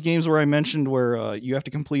one of those games where I mentioned where you have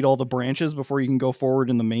to complete all the branches before you can go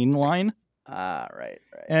forward in the main line. Right.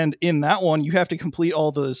 And in that one, you have to complete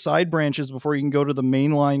all the side branches before you can go to the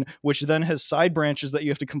main line, which then has side branches that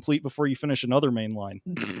you have to complete before you finish another main line.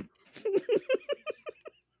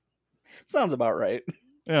 Sounds about right.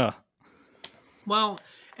 Yeah. Well,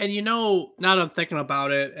 and now that I'm thinking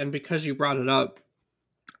about it, and because you brought it up,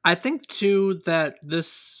 I think too that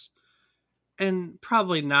this, and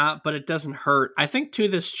probably not, but it doesn't hurt. I think too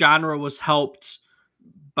this genre was helped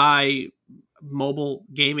by mobile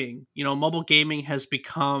gaming. Mobile gaming has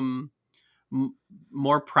become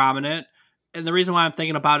more prominent, and the reason why I'm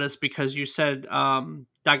thinking about it is because you said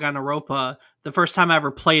Danganronpa. The first time I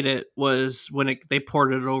ever played it was when they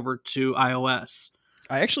ported it over to iOS.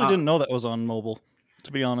 I actually didn't know that was on mobile,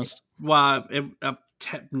 to be honest. Well,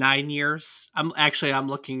 9 years. I'm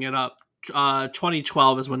looking it up.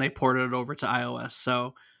 2012 is when they ported it over to iOS.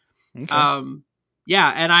 So, okay.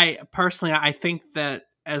 Yeah, and I personally, I think that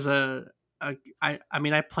as I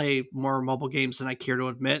play more mobile games than I care to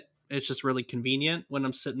admit. It's just really convenient when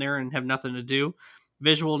I'm sitting there and have nothing to do.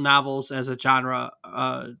 Visual novels as a genre,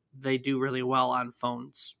 they do really well on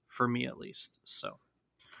phones, for me at least. So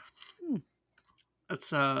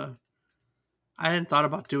that's I hadn't thought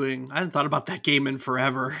about that game in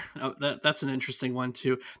forever. That's an interesting one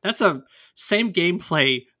too. That's a same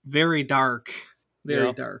gameplay, very dark,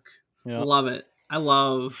 dark. Yeah. Love it. I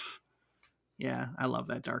love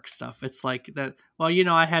that dark stuff. It's like that. Well,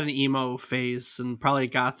 I had an emo phase and probably a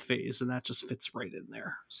goth phase, and that just fits right in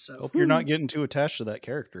there. So hope you're not getting too attached to that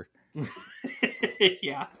character.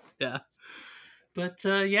 Yeah. But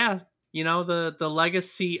the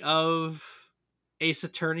legacy of Ace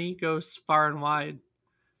Attorney goes far and wide.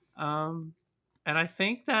 And I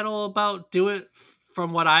think that'll about do it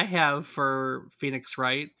from what I have for Phoenix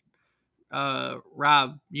Wright.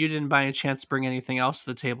 Rob, you didn't by any chance bring anything else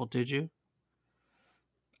to the table, did you?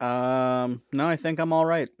 No, I think I'm all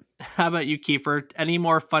right. How about you, Keefer? Any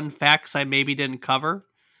more fun facts I maybe didn't cover?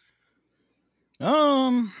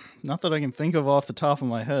 Not that I can think of off the top of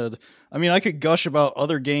my head. I mean, I could gush about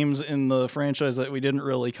other games in the franchise that we didn't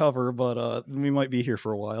really cover, but we might be here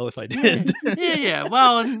for a while if I did. Yeah.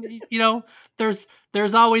 Well, and there's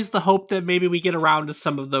always the hope that maybe we get around to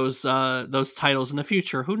some of those titles in the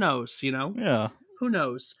future. Who knows? Yeah. Who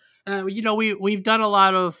knows? We've done a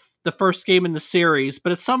lot of the first game in the series,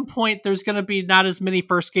 but at some point there's going to be not as many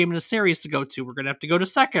first game in the series to go to. We're going to have to go to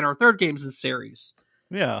second or third games in the series.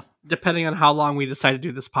 Yeah. Depending on how long we decide to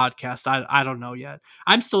do this podcast. I don't know yet.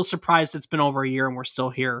 I'm still surprised it's been over a year and we're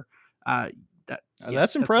still here.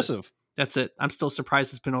 That's impressive. That's it. I'm still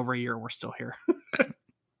surprised it's been over a year and we're still here.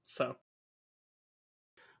 So.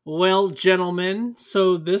 Well, gentlemen,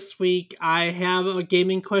 so this week I have a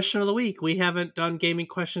gaming question of the week. We haven't done gaming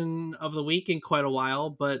question of the week in quite a while,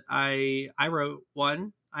 but I wrote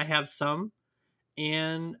one. I have some.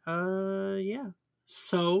 And yeah.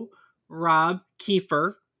 So, Rob,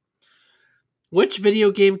 Keefer, which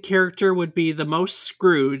video game character would be the most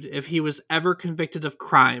screwed if he was ever convicted of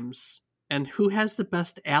crimes? And who has the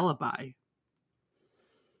best alibi?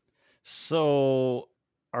 So,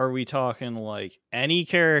 are we talking like any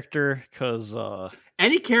character? Because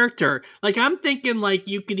any character. Like, I'm thinking like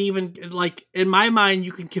you could even, like, in my mind,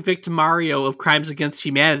 you can convict Mario of crimes against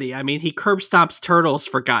humanity. I mean, he curb stomps turtles,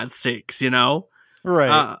 for God's sakes,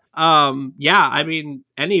 Right. Yeah, I mean,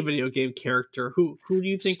 any video game character. Who do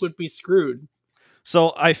you think would be screwed?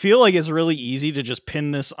 So I feel like it's really easy to just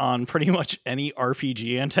pin this on pretty much any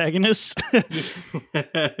RPG antagonist.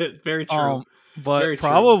 Very true. But Very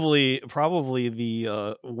probably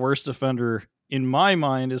the worst offender in my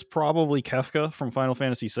mind is probably Kefka from Final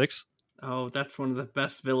Fantasy VI. Oh, that's one of the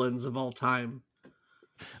best villains of all time.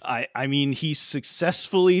 I mean, he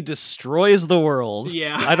successfully destroys the world.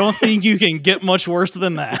 Yeah. I don't think you can get much worse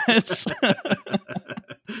than that.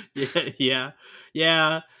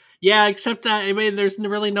 Yeah, except I mean, there's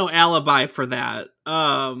really no alibi for that.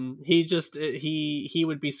 He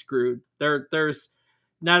would be screwed. There's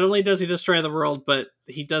not only does he destroy the world, but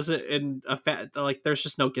he does it in a like there's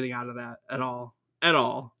just no getting out of that at all.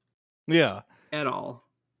 Yeah. At all.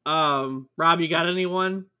 Rob, you got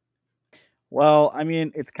anyone? Well, I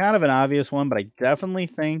mean, it's kind of an obvious one, but I definitely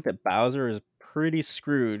think that Bowser is pretty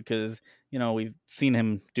screwed because, we've seen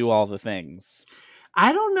him do all the things.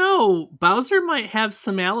 I don't know. Bowser might have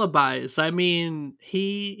some alibis. I mean,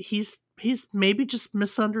 he's maybe just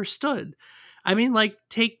misunderstood. I mean, like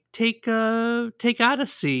take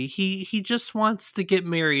Odyssey. He just wants to get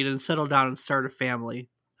married and settle down and start a family.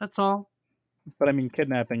 That's all. But I mean,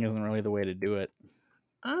 kidnapping isn't really the way to do it.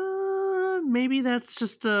 Maybe that's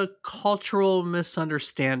just a cultural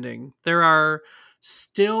misunderstanding. There are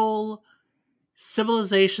still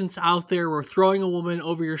civilizations out there where throwing a woman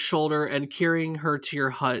over your shoulder and carrying her to your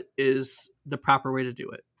hut is the proper way to do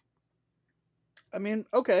it. I mean,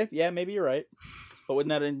 okay, yeah, maybe you're right. But wouldn't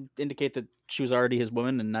that indicate that she was already his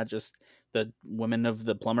woman and not just the woman of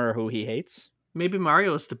the plumber who he hates? Maybe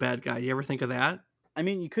Mario is the bad guy. You ever think of that? I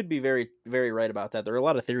mean, you could be very, very right about that. There are a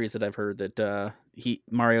lot of theories that I've heard that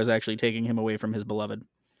Mario's actually taking him away from his beloved.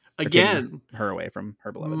 Again, her away from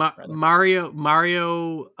her beloved. Mario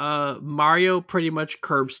pretty much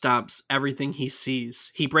curb stomps everything he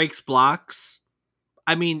sees. He breaks blocks.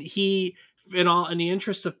 I mean, in the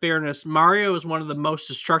interest of fairness, Mario is one of the most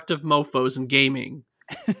destructive mofos in gaming.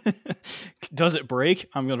 Does it break?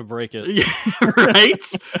 I'm going to break it. Yeah,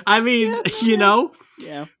 right? I mean,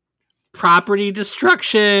 Yeah. Property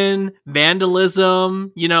destruction,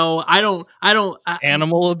 vandalism, animal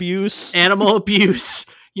abuse.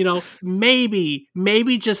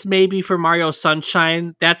 Maybe just maybe for Mario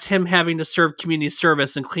Sunshine, that's him having to serve community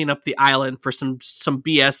service and clean up the island for some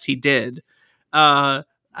BS he did. But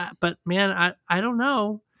man, I don't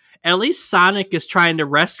know. At least Sonic is trying to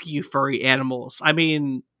rescue furry animals. I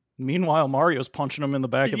mean, meanwhile, Mario's punching him in the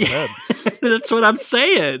back of the head. That's what I'm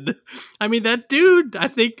saying. I mean, that dude, I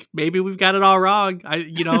think maybe we've got it all wrong.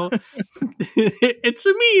 It's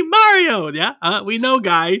me, Mario. Yeah, we know,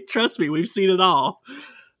 guy. Trust me, we've seen it all.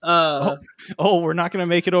 We're not going to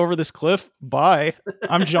make it over this cliff. Bye.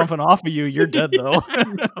 I'm jumping off of you. You're dead, though.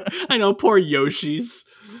 I know. Poor Yoshis.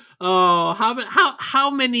 Oh, how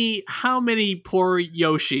many poor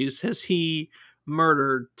Yoshis has he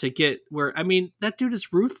murdered to get where? I mean, that dude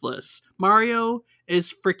is ruthless. Mario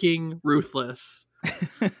is freaking ruthless.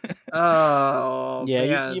 Oh,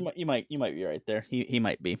 yeah, man. you might be right there. He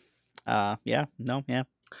might be. Yeah, no, yeah.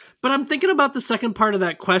 But I'm thinking about the second part of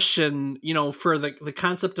that question, for the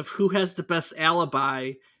concept of who has the best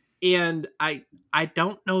alibi, and I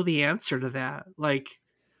don't know the answer to that. Like,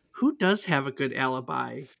 who does have a good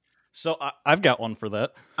alibi? So I've got one for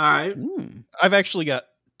that. All right. I've actually got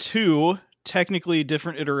two technically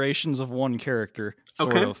different iterations of one character,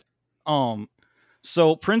 sort of.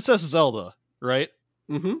 So Princess Zelda, right?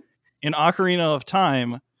 Mm-hmm. In Ocarina of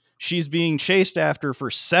Time, she's being chased after for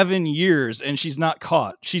 7 years and she's not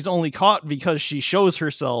caught. She's only caught because she shows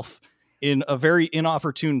herself in a very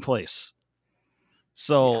inopportune place.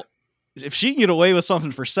 So if she can get away with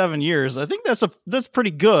something for 7 years, I think that's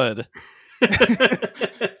pretty good.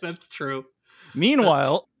 That's true.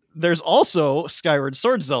 Meanwhile, there's also Skyward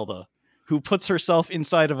Sword Zelda, who puts herself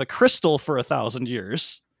inside of a crystal for 1,000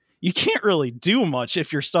 years. You can't really do much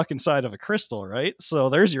if you're stuck inside of a crystal, right? So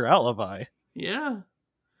there's your alibi. Yeah.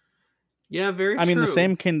 Yeah, very true. I mean, the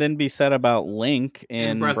same can then be said about Link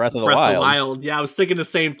in Breath of the Wild. Yeah, I was thinking the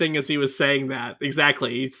same thing as he was saying that.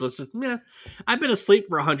 Exactly. It's just, I've been asleep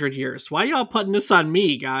for 100 years. Why y'all putting this on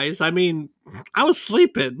me, guys? I mean, I was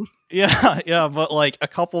sleeping. Yeah, but like a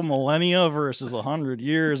couple millennia versus 100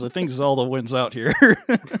 years, I think Zelda wins out here. I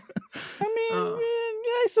mean,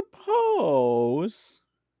 I suppose.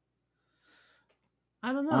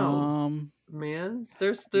 I don't know. Man,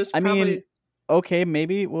 there's I probably... mean, okay,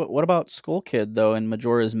 maybe. What about Skull Kid though in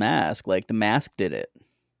Majora's Mask? Like the mask did it.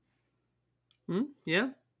 Yeah.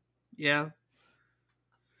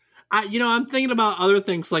 I'm thinking about other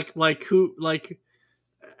things like who, like,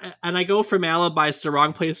 and I go from alibis to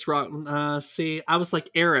wrong place, wrong. See, I was like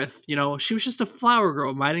Aerith. She was just a flower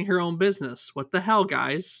girl minding her own business. What the hell,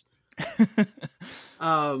 guys? I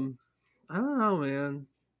don't know, man.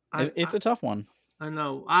 It's a tough one. I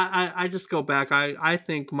know. I just go back. I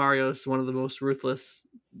think Mario's one of the most ruthless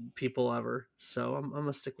people ever. So I'm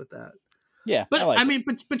gonna stick with that. Yeah, but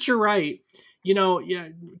but you're right.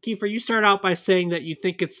 Keefer, you start out by saying that you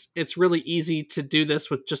think it's really easy to do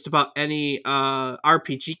this with just about any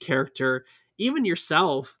RPG character, even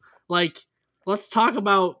yourself. Like, let's talk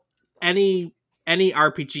about any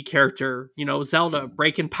RPG character. Zelda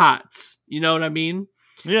breaking pots. You know what I mean?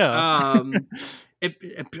 Yeah.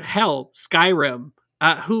 Hell, Skyrim.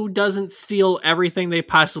 Who doesn't steal everything they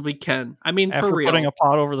possibly can? I mean, after for real. Putting a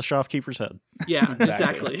pot over the shopkeeper's head. Yeah,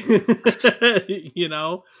 exactly.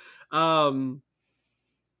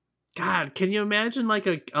 God, can you imagine like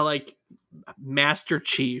a Master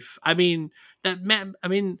Chief? I mean,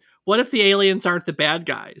 what if the aliens aren't the bad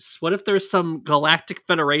guys? What if there's some galactic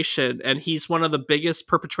federation and he's one of the biggest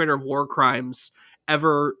perpetrator of war crimes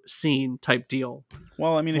ever seen type deal?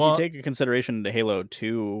 Well, I mean, if you take a consideration into Halo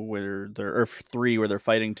 2 or 3 where they're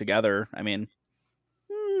fighting together, I mean,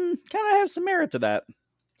 kind of have some merit to that.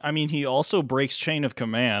 I mean, he also breaks chain of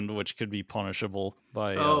command, which could be punishable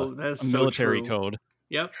by a military code.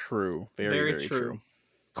 Yep. True. Very, very true.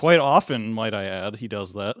 Quite often, might I add, he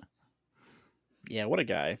does that. Yeah, what a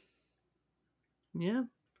guy. Yeah.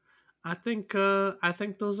 I think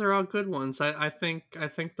those are all good ones. I think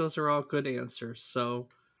those are all good answers. So,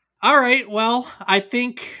 all right. Well, I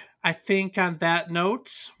think on that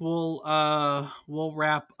note, we'll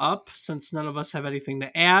wrap up since none of us have anything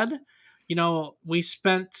to add. We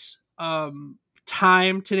spent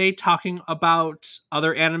time today talking about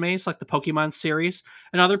other animes like the Pokemon series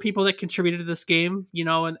and other people that contributed to this game,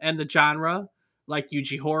 and the genre, like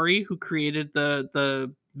Yuji Horii, who created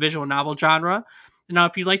the visual novel genre. Now,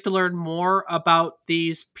 if you'd like to learn more about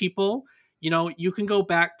these people, you can go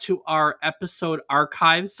back to our episode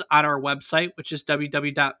archives on our website, which is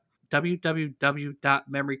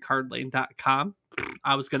www.memorycardlane.com.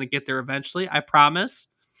 I was going to get there eventually, I promise.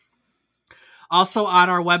 Also on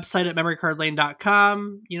our website at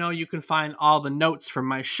memorycardlane.com, you can find all the notes from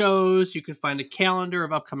my shows. You can find a calendar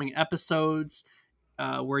of upcoming episodes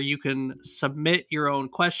where you can submit your own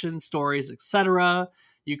questions, stories, etc.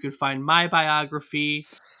 You can find my biography.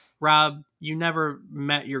 Rob, you never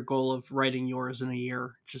met your goal of writing yours in a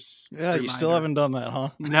year. Just you still haven't done that, huh?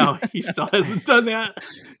 No, he still hasn't done that.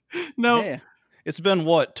 No. Hey, it's been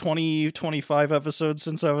 25 episodes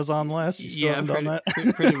since I was on last. You still haven't done that?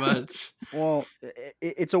 Pretty much. Well,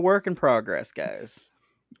 it's a work in progress, guys.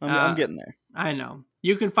 I'm getting there. I know.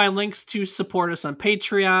 You can find links to support us on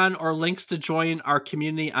Patreon or links to join our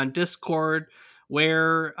community on Discord,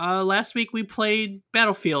 where last week we played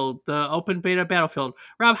Battlefield, the open beta Battlefield.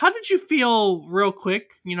 Rob, how did you feel, real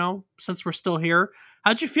quick, since we're still here?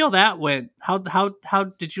 How'd you feel that went? How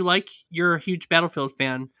did you like? You're a huge Battlefield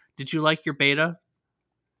fan. Did you like your beta?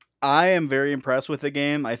 I am very impressed with the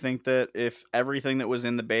game. I think that if everything that was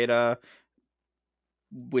in the beta,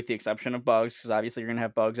 with the exception of bugs, because obviously you're going to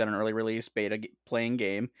have bugs on an early release beta playing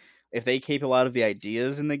game, if they keep a lot of the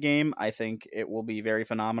ideas in the game, I think it will be very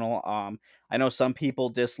phenomenal. I know some people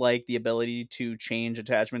dislike the ability to change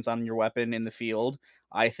attachments on your weapon in the field.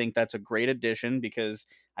 I think that's a great addition because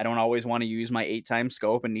I don't always want to use my 8x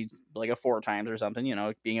scope and need like a 4x or something. You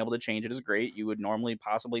know, being able to change it is great. You would normally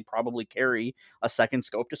probably carry a second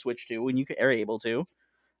scope to switch to, and you are able to.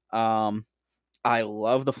 I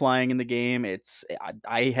love the flying in the game.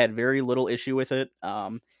 I had very little issue with it.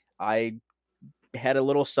 I had a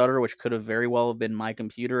little stutter, which could have very well been my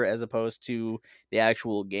computer as opposed to the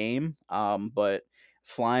actual game. But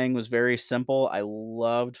flying was very simple. I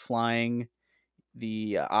loved flying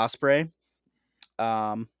the Osprey.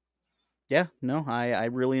 Yeah, no, I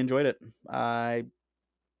really enjoyed it. I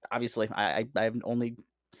have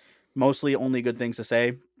mostly only good things to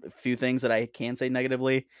say. A few things that I can say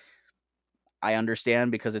negatively, I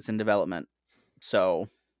understand because it's in development. So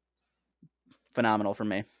phenomenal for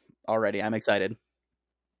me already. I'm excited.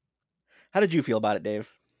 How did you feel about it, Dave?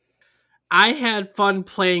 I had fun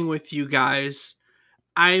playing with you guys.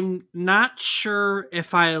 I'm not sure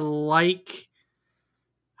if I like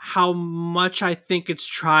how much I think it's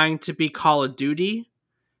trying to be Call of Duty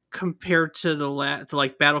compared to to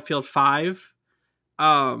like Battlefield 5.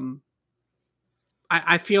 I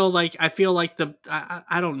feel like I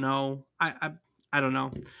don't know. I don't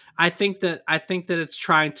know. I think that it's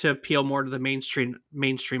trying to appeal more to the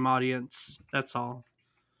mainstream audience. That's all.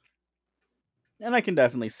 And I can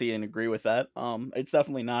definitely see and agree with that. It's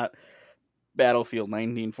definitely not Battlefield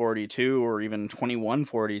 1942 or even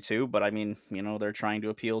 2142, but I mean, you know, they're trying to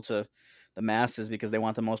appeal to the masses because they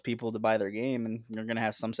want the most people to buy their game, and you're going to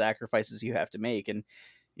have some sacrifices you have to make. And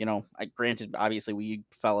you know, granted, obviously, we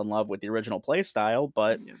fell in love with the original play style,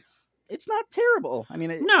 but it's not terrible. I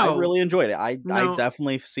mean, I really enjoyed it. I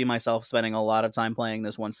definitely see myself spending a lot of time playing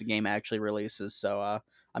this once the game actually releases. So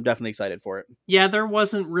I'm definitely excited for it. Yeah, there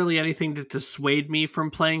wasn't really anything to dissuade me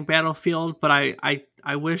from playing Battlefield, but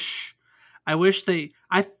I wish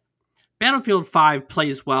Battlefield 5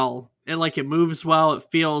 plays well. It moves well, it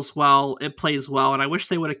feels well, it plays well, and I wish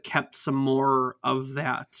they would have kept some more of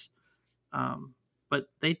that. But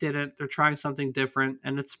they didn't. They're trying something different,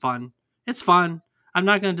 and it's fun. It's fun. I'm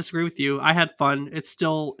not going to disagree with you. I had fun. It's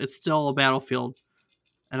still a Battlefield,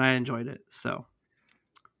 and I enjoyed it. So,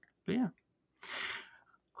 but yeah.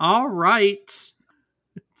 All right.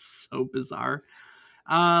 It's so bizarre.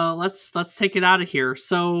 Let's take it out of here.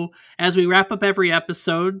 So as we wrap up every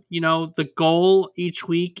episode, you know, the goal each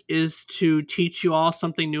week is to teach you all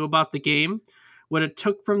something new about the game, what it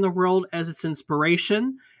took from the world as its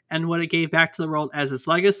inspiration, and what it gave back to the world as its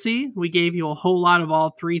legacy. We gave you a whole lot of all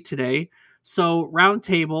three today. So round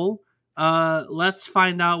table, let's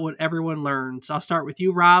find out what everyone learns. I'll start with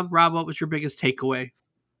you, Rob. Rob, what was your biggest takeaway?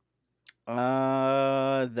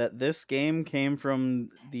 That this game came from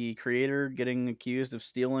the creator getting accused of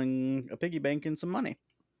stealing a piggy bank and some money.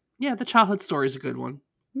 Yeah, the childhood story is a good one.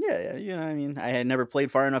 Yeah, you know, I mean, I had never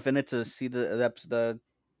played far enough in it to see the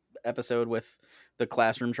episode with the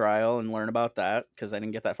classroom trial and learn about that because I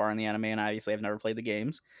didn't get that far in the anime, and obviously I've never played the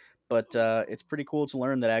games. But it's pretty cool to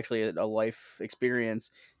learn that actually a life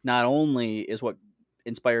experience not only is what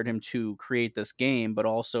inspired him to create this game, but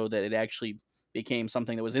also that it actually became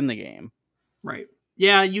something that was in the game. Right.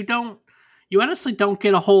 Yeah, you honestly don't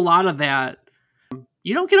get a whole lot of that.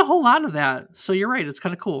 You don't get a whole lot of that. So you're right. It's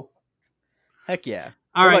kind of cool. Heck yeah.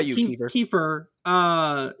 All right, you, Keefer.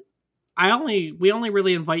 We only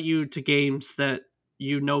really invite you to games that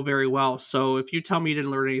you know very well. So if you tell me you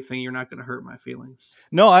didn't learn anything, you're not going to hurt my feelings.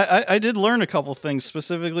 No, I did learn a couple things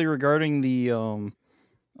specifically regarding the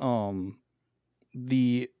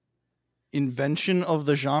invention of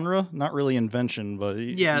the genre. Not really invention, but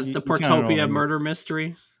the Portopia murder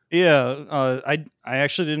mystery. Yeah, I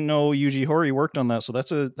actually didn't know Yuji Horii worked on that, so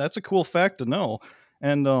that's a cool fact to know.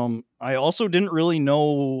 And I also didn't really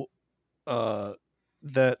know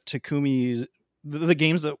that Takumi, the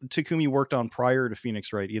games that Takumi worked on prior to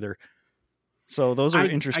Phoenix Wright either. So those are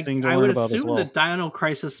interesting to learn about as well. I would assume that Dino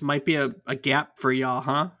Crisis might be a gap for y'all,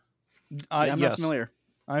 huh? I'm not familiar.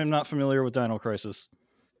 I'm not familiar with Dino Crisis.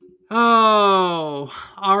 Oh,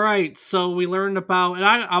 all right. So we learned about, and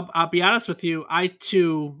I'll be honest with you. I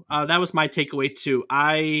too, that was my takeaway too.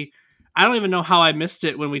 I don't even know how I missed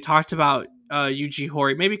it when we talked about Yuji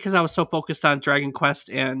Horii. Maybe because I was so focused on Dragon Quest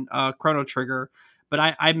and Chrono Trigger, but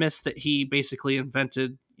I missed that he basically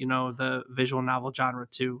invented, you know, the visual novel genre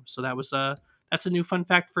too. So that's a new fun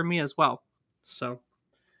fact for me as well. So,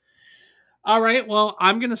 All right. Well,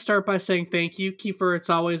 I'm going to start by saying thank you, Keefer. It's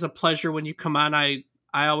always a pleasure when you come on. I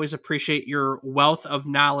always appreciate your wealth of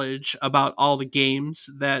knowledge about all the games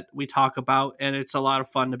that we talk about, and it's a lot of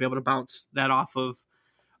fun to be able to bounce that off of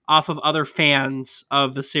other fans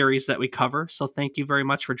of the series that we cover. So thank you very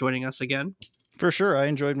much for joining us again. For sure. I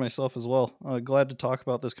enjoyed myself as well. Glad to talk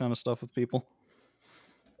about this kind of stuff with people.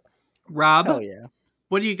 Rob, hell yeah.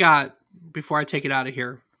 What do you got before I take it out of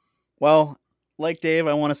here? Well, like Dave,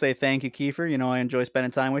 I want to say thank you, Keefer. I enjoy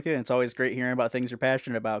spending time with you, and it's always great hearing about things you're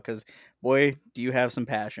passionate about, because, boy, do you have some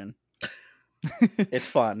passion. It's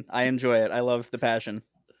fun. I enjoy it. I love the passion.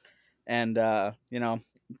 And,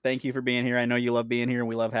 thank you for being here. I know you love being here, and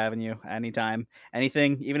we love having you anytime.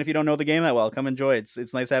 Anything, even if you don't know the game that well, come enjoy it.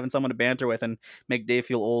 It's nice having someone to banter with and make Dave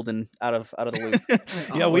feel old and out of the loop.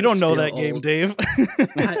 Yeah, we don't know that game, Dave.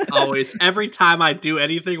 Always. Every time I do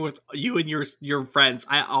anything with you and your friends,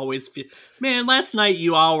 I always feel, man, last night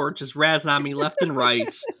you all were just razzing on me left and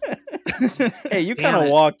right. Hey, you kind of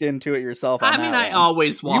walked into it yourself. I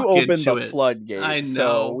always walk into it. You opened the floodgate. I know.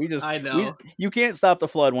 So I know. You can't stop the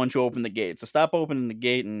flood once you open the gate. So stop opening the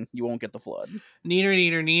gate and you won't get the flood.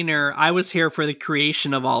 Neener. I was here for the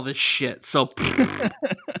creation of all this shit. So.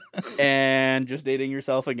 And just dating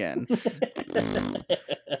yourself again.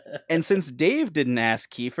 And since Dave didn't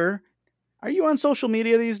ask Keefer, are you on social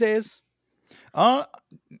media these days? I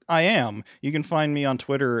am. You can find me on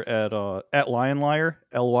Twitter at LionLyre,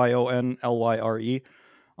 LYONLYRE.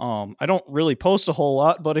 I don't really post a whole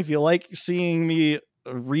lot, but if you like seeing me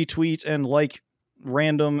retweet and like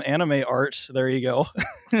random anime art, there you go.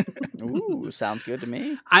 Ooh, sounds good to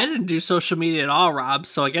me. I didn't do social media at all, Rob,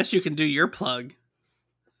 so I guess you can do your plug.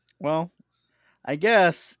 Well, I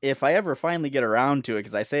guess if I ever finally get around to it,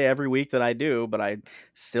 because I say every week that I do, but I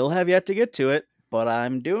still have yet to get to it, but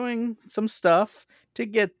I'm doing some stuff to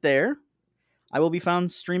get there. I will be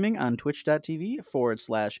found streaming on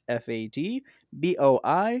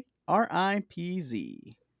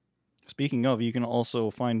twitch.tv/FATBOIRIPZ. Speaking of, you can also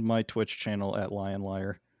find my Twitch channel at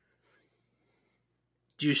LionLyre.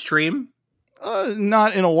 Do you stream?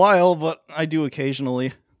 Not in a while, but I do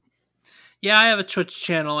occasionally. Yeah, I have a Twitch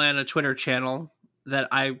channel and a Twitter channel that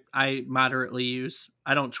I moderately use.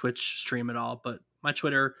 I don't Twitch stream at all, but my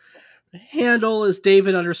Twitter handle is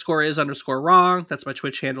David_is_wrong. That's my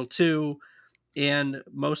Twitch handle too. And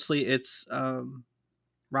mostly it's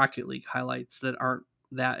Rocket League highlights that aren't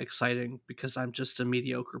that exciting because I'm just a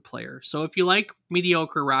mediocre player. So if you like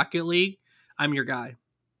mediocre Rocket League, I'm your guy.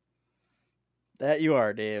 That you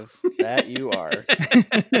are, Dave. That you are.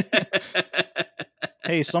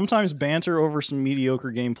 Hey, sometimes banter over some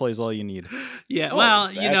mediocre gameplay is all you need. Yeah, well,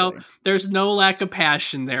 exactly. There's no lack of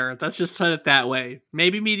passion there. Let's just put it that way.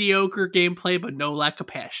 Maybe mediocre gameplay, but no lack of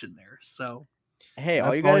passion there. So, hey,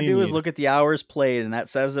 all you gotta do is look at the hours played, and that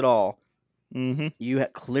says it all. Mm-hmm. You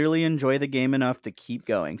clearly enjoy the game enough to keep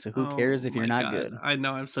going, so who cares if you're not good? I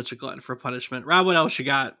know, I'm such a glutton for punishment. Rob, what else you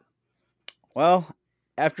got? Well,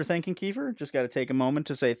 after thanking Keefer, just got to take a moment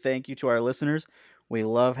to say thank you to our listeners. We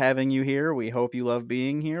love having you here. We hope you love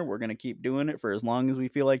being here. We're going to keep doing it for as long as we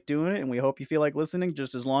feel like doing it, and we hope you feel like listening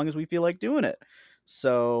just as long as we feel like doing it.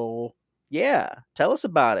 So, yeah, tell us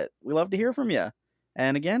about it. We love to hear from you.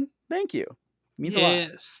 And again, thank you. It means a lot.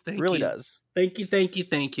 Yes, thank you. It really does. Thank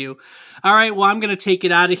you. All right, well, I'm going to take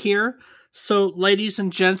it out of here. So, ladies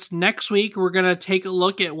and gents, next week we're going to take a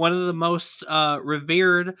look at one of the most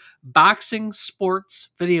revered boxing sports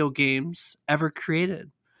video games ever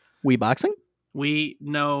created. Wii Boxing?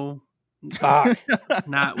 Not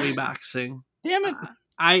Wii Boxing. Damn it.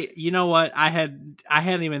 You know what? I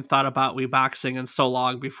hadn't even thought about Wii Boxing in so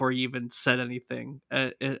long before you even said anything.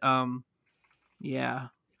 Yeah.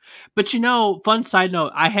 But fun side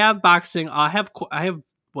note, I have boxing. I have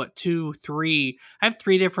what, 2, 3. I have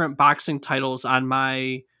 3 different boxing titles on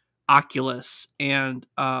my Oculus, and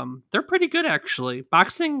they're pretty good actually.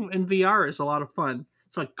 Boxing in VR is a lot of fun.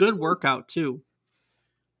 It's a good workout too.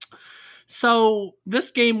 So this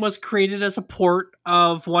game was created as a port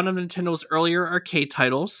of one of Nintendo's earlier arcade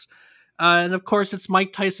titles, and of course it's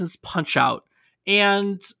Mike Tyson's Punch-Out,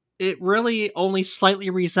 and it really only slightly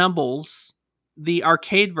resembles the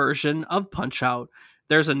arcade version of Punch-Out.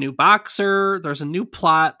 There's a new boxer, there's a new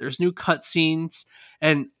plot, there's new cutscenes,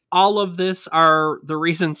 and all of this are the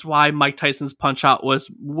reasons why Mike Tyson's Punch-Out was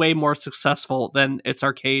way more successful than its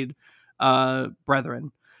arcade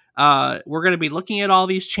brethren. We're going to be looking at all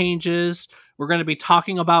these changes. We're going to be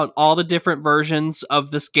talking about all the different versions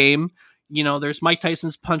of this game. There's Mike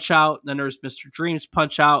Tyson's Punch-Out, then there's Mr. Dream's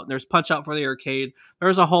Punch-Out, and there's Punch-Out for the arcade.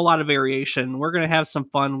 There's a whole lot of variation. We're going to have some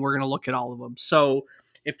fun. We're going to look at all of them. So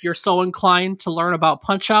if you're so inclined to learn about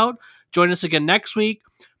Punch-Out, join us again next week.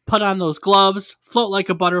 Put on those gloves, float like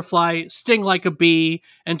a butterfly, sting like a bee,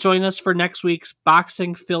 and join us for next week's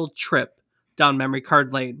boxing-filled trip down memory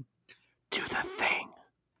card lane. Do the thing.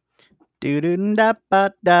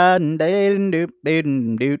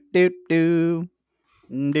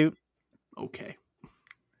 Okay.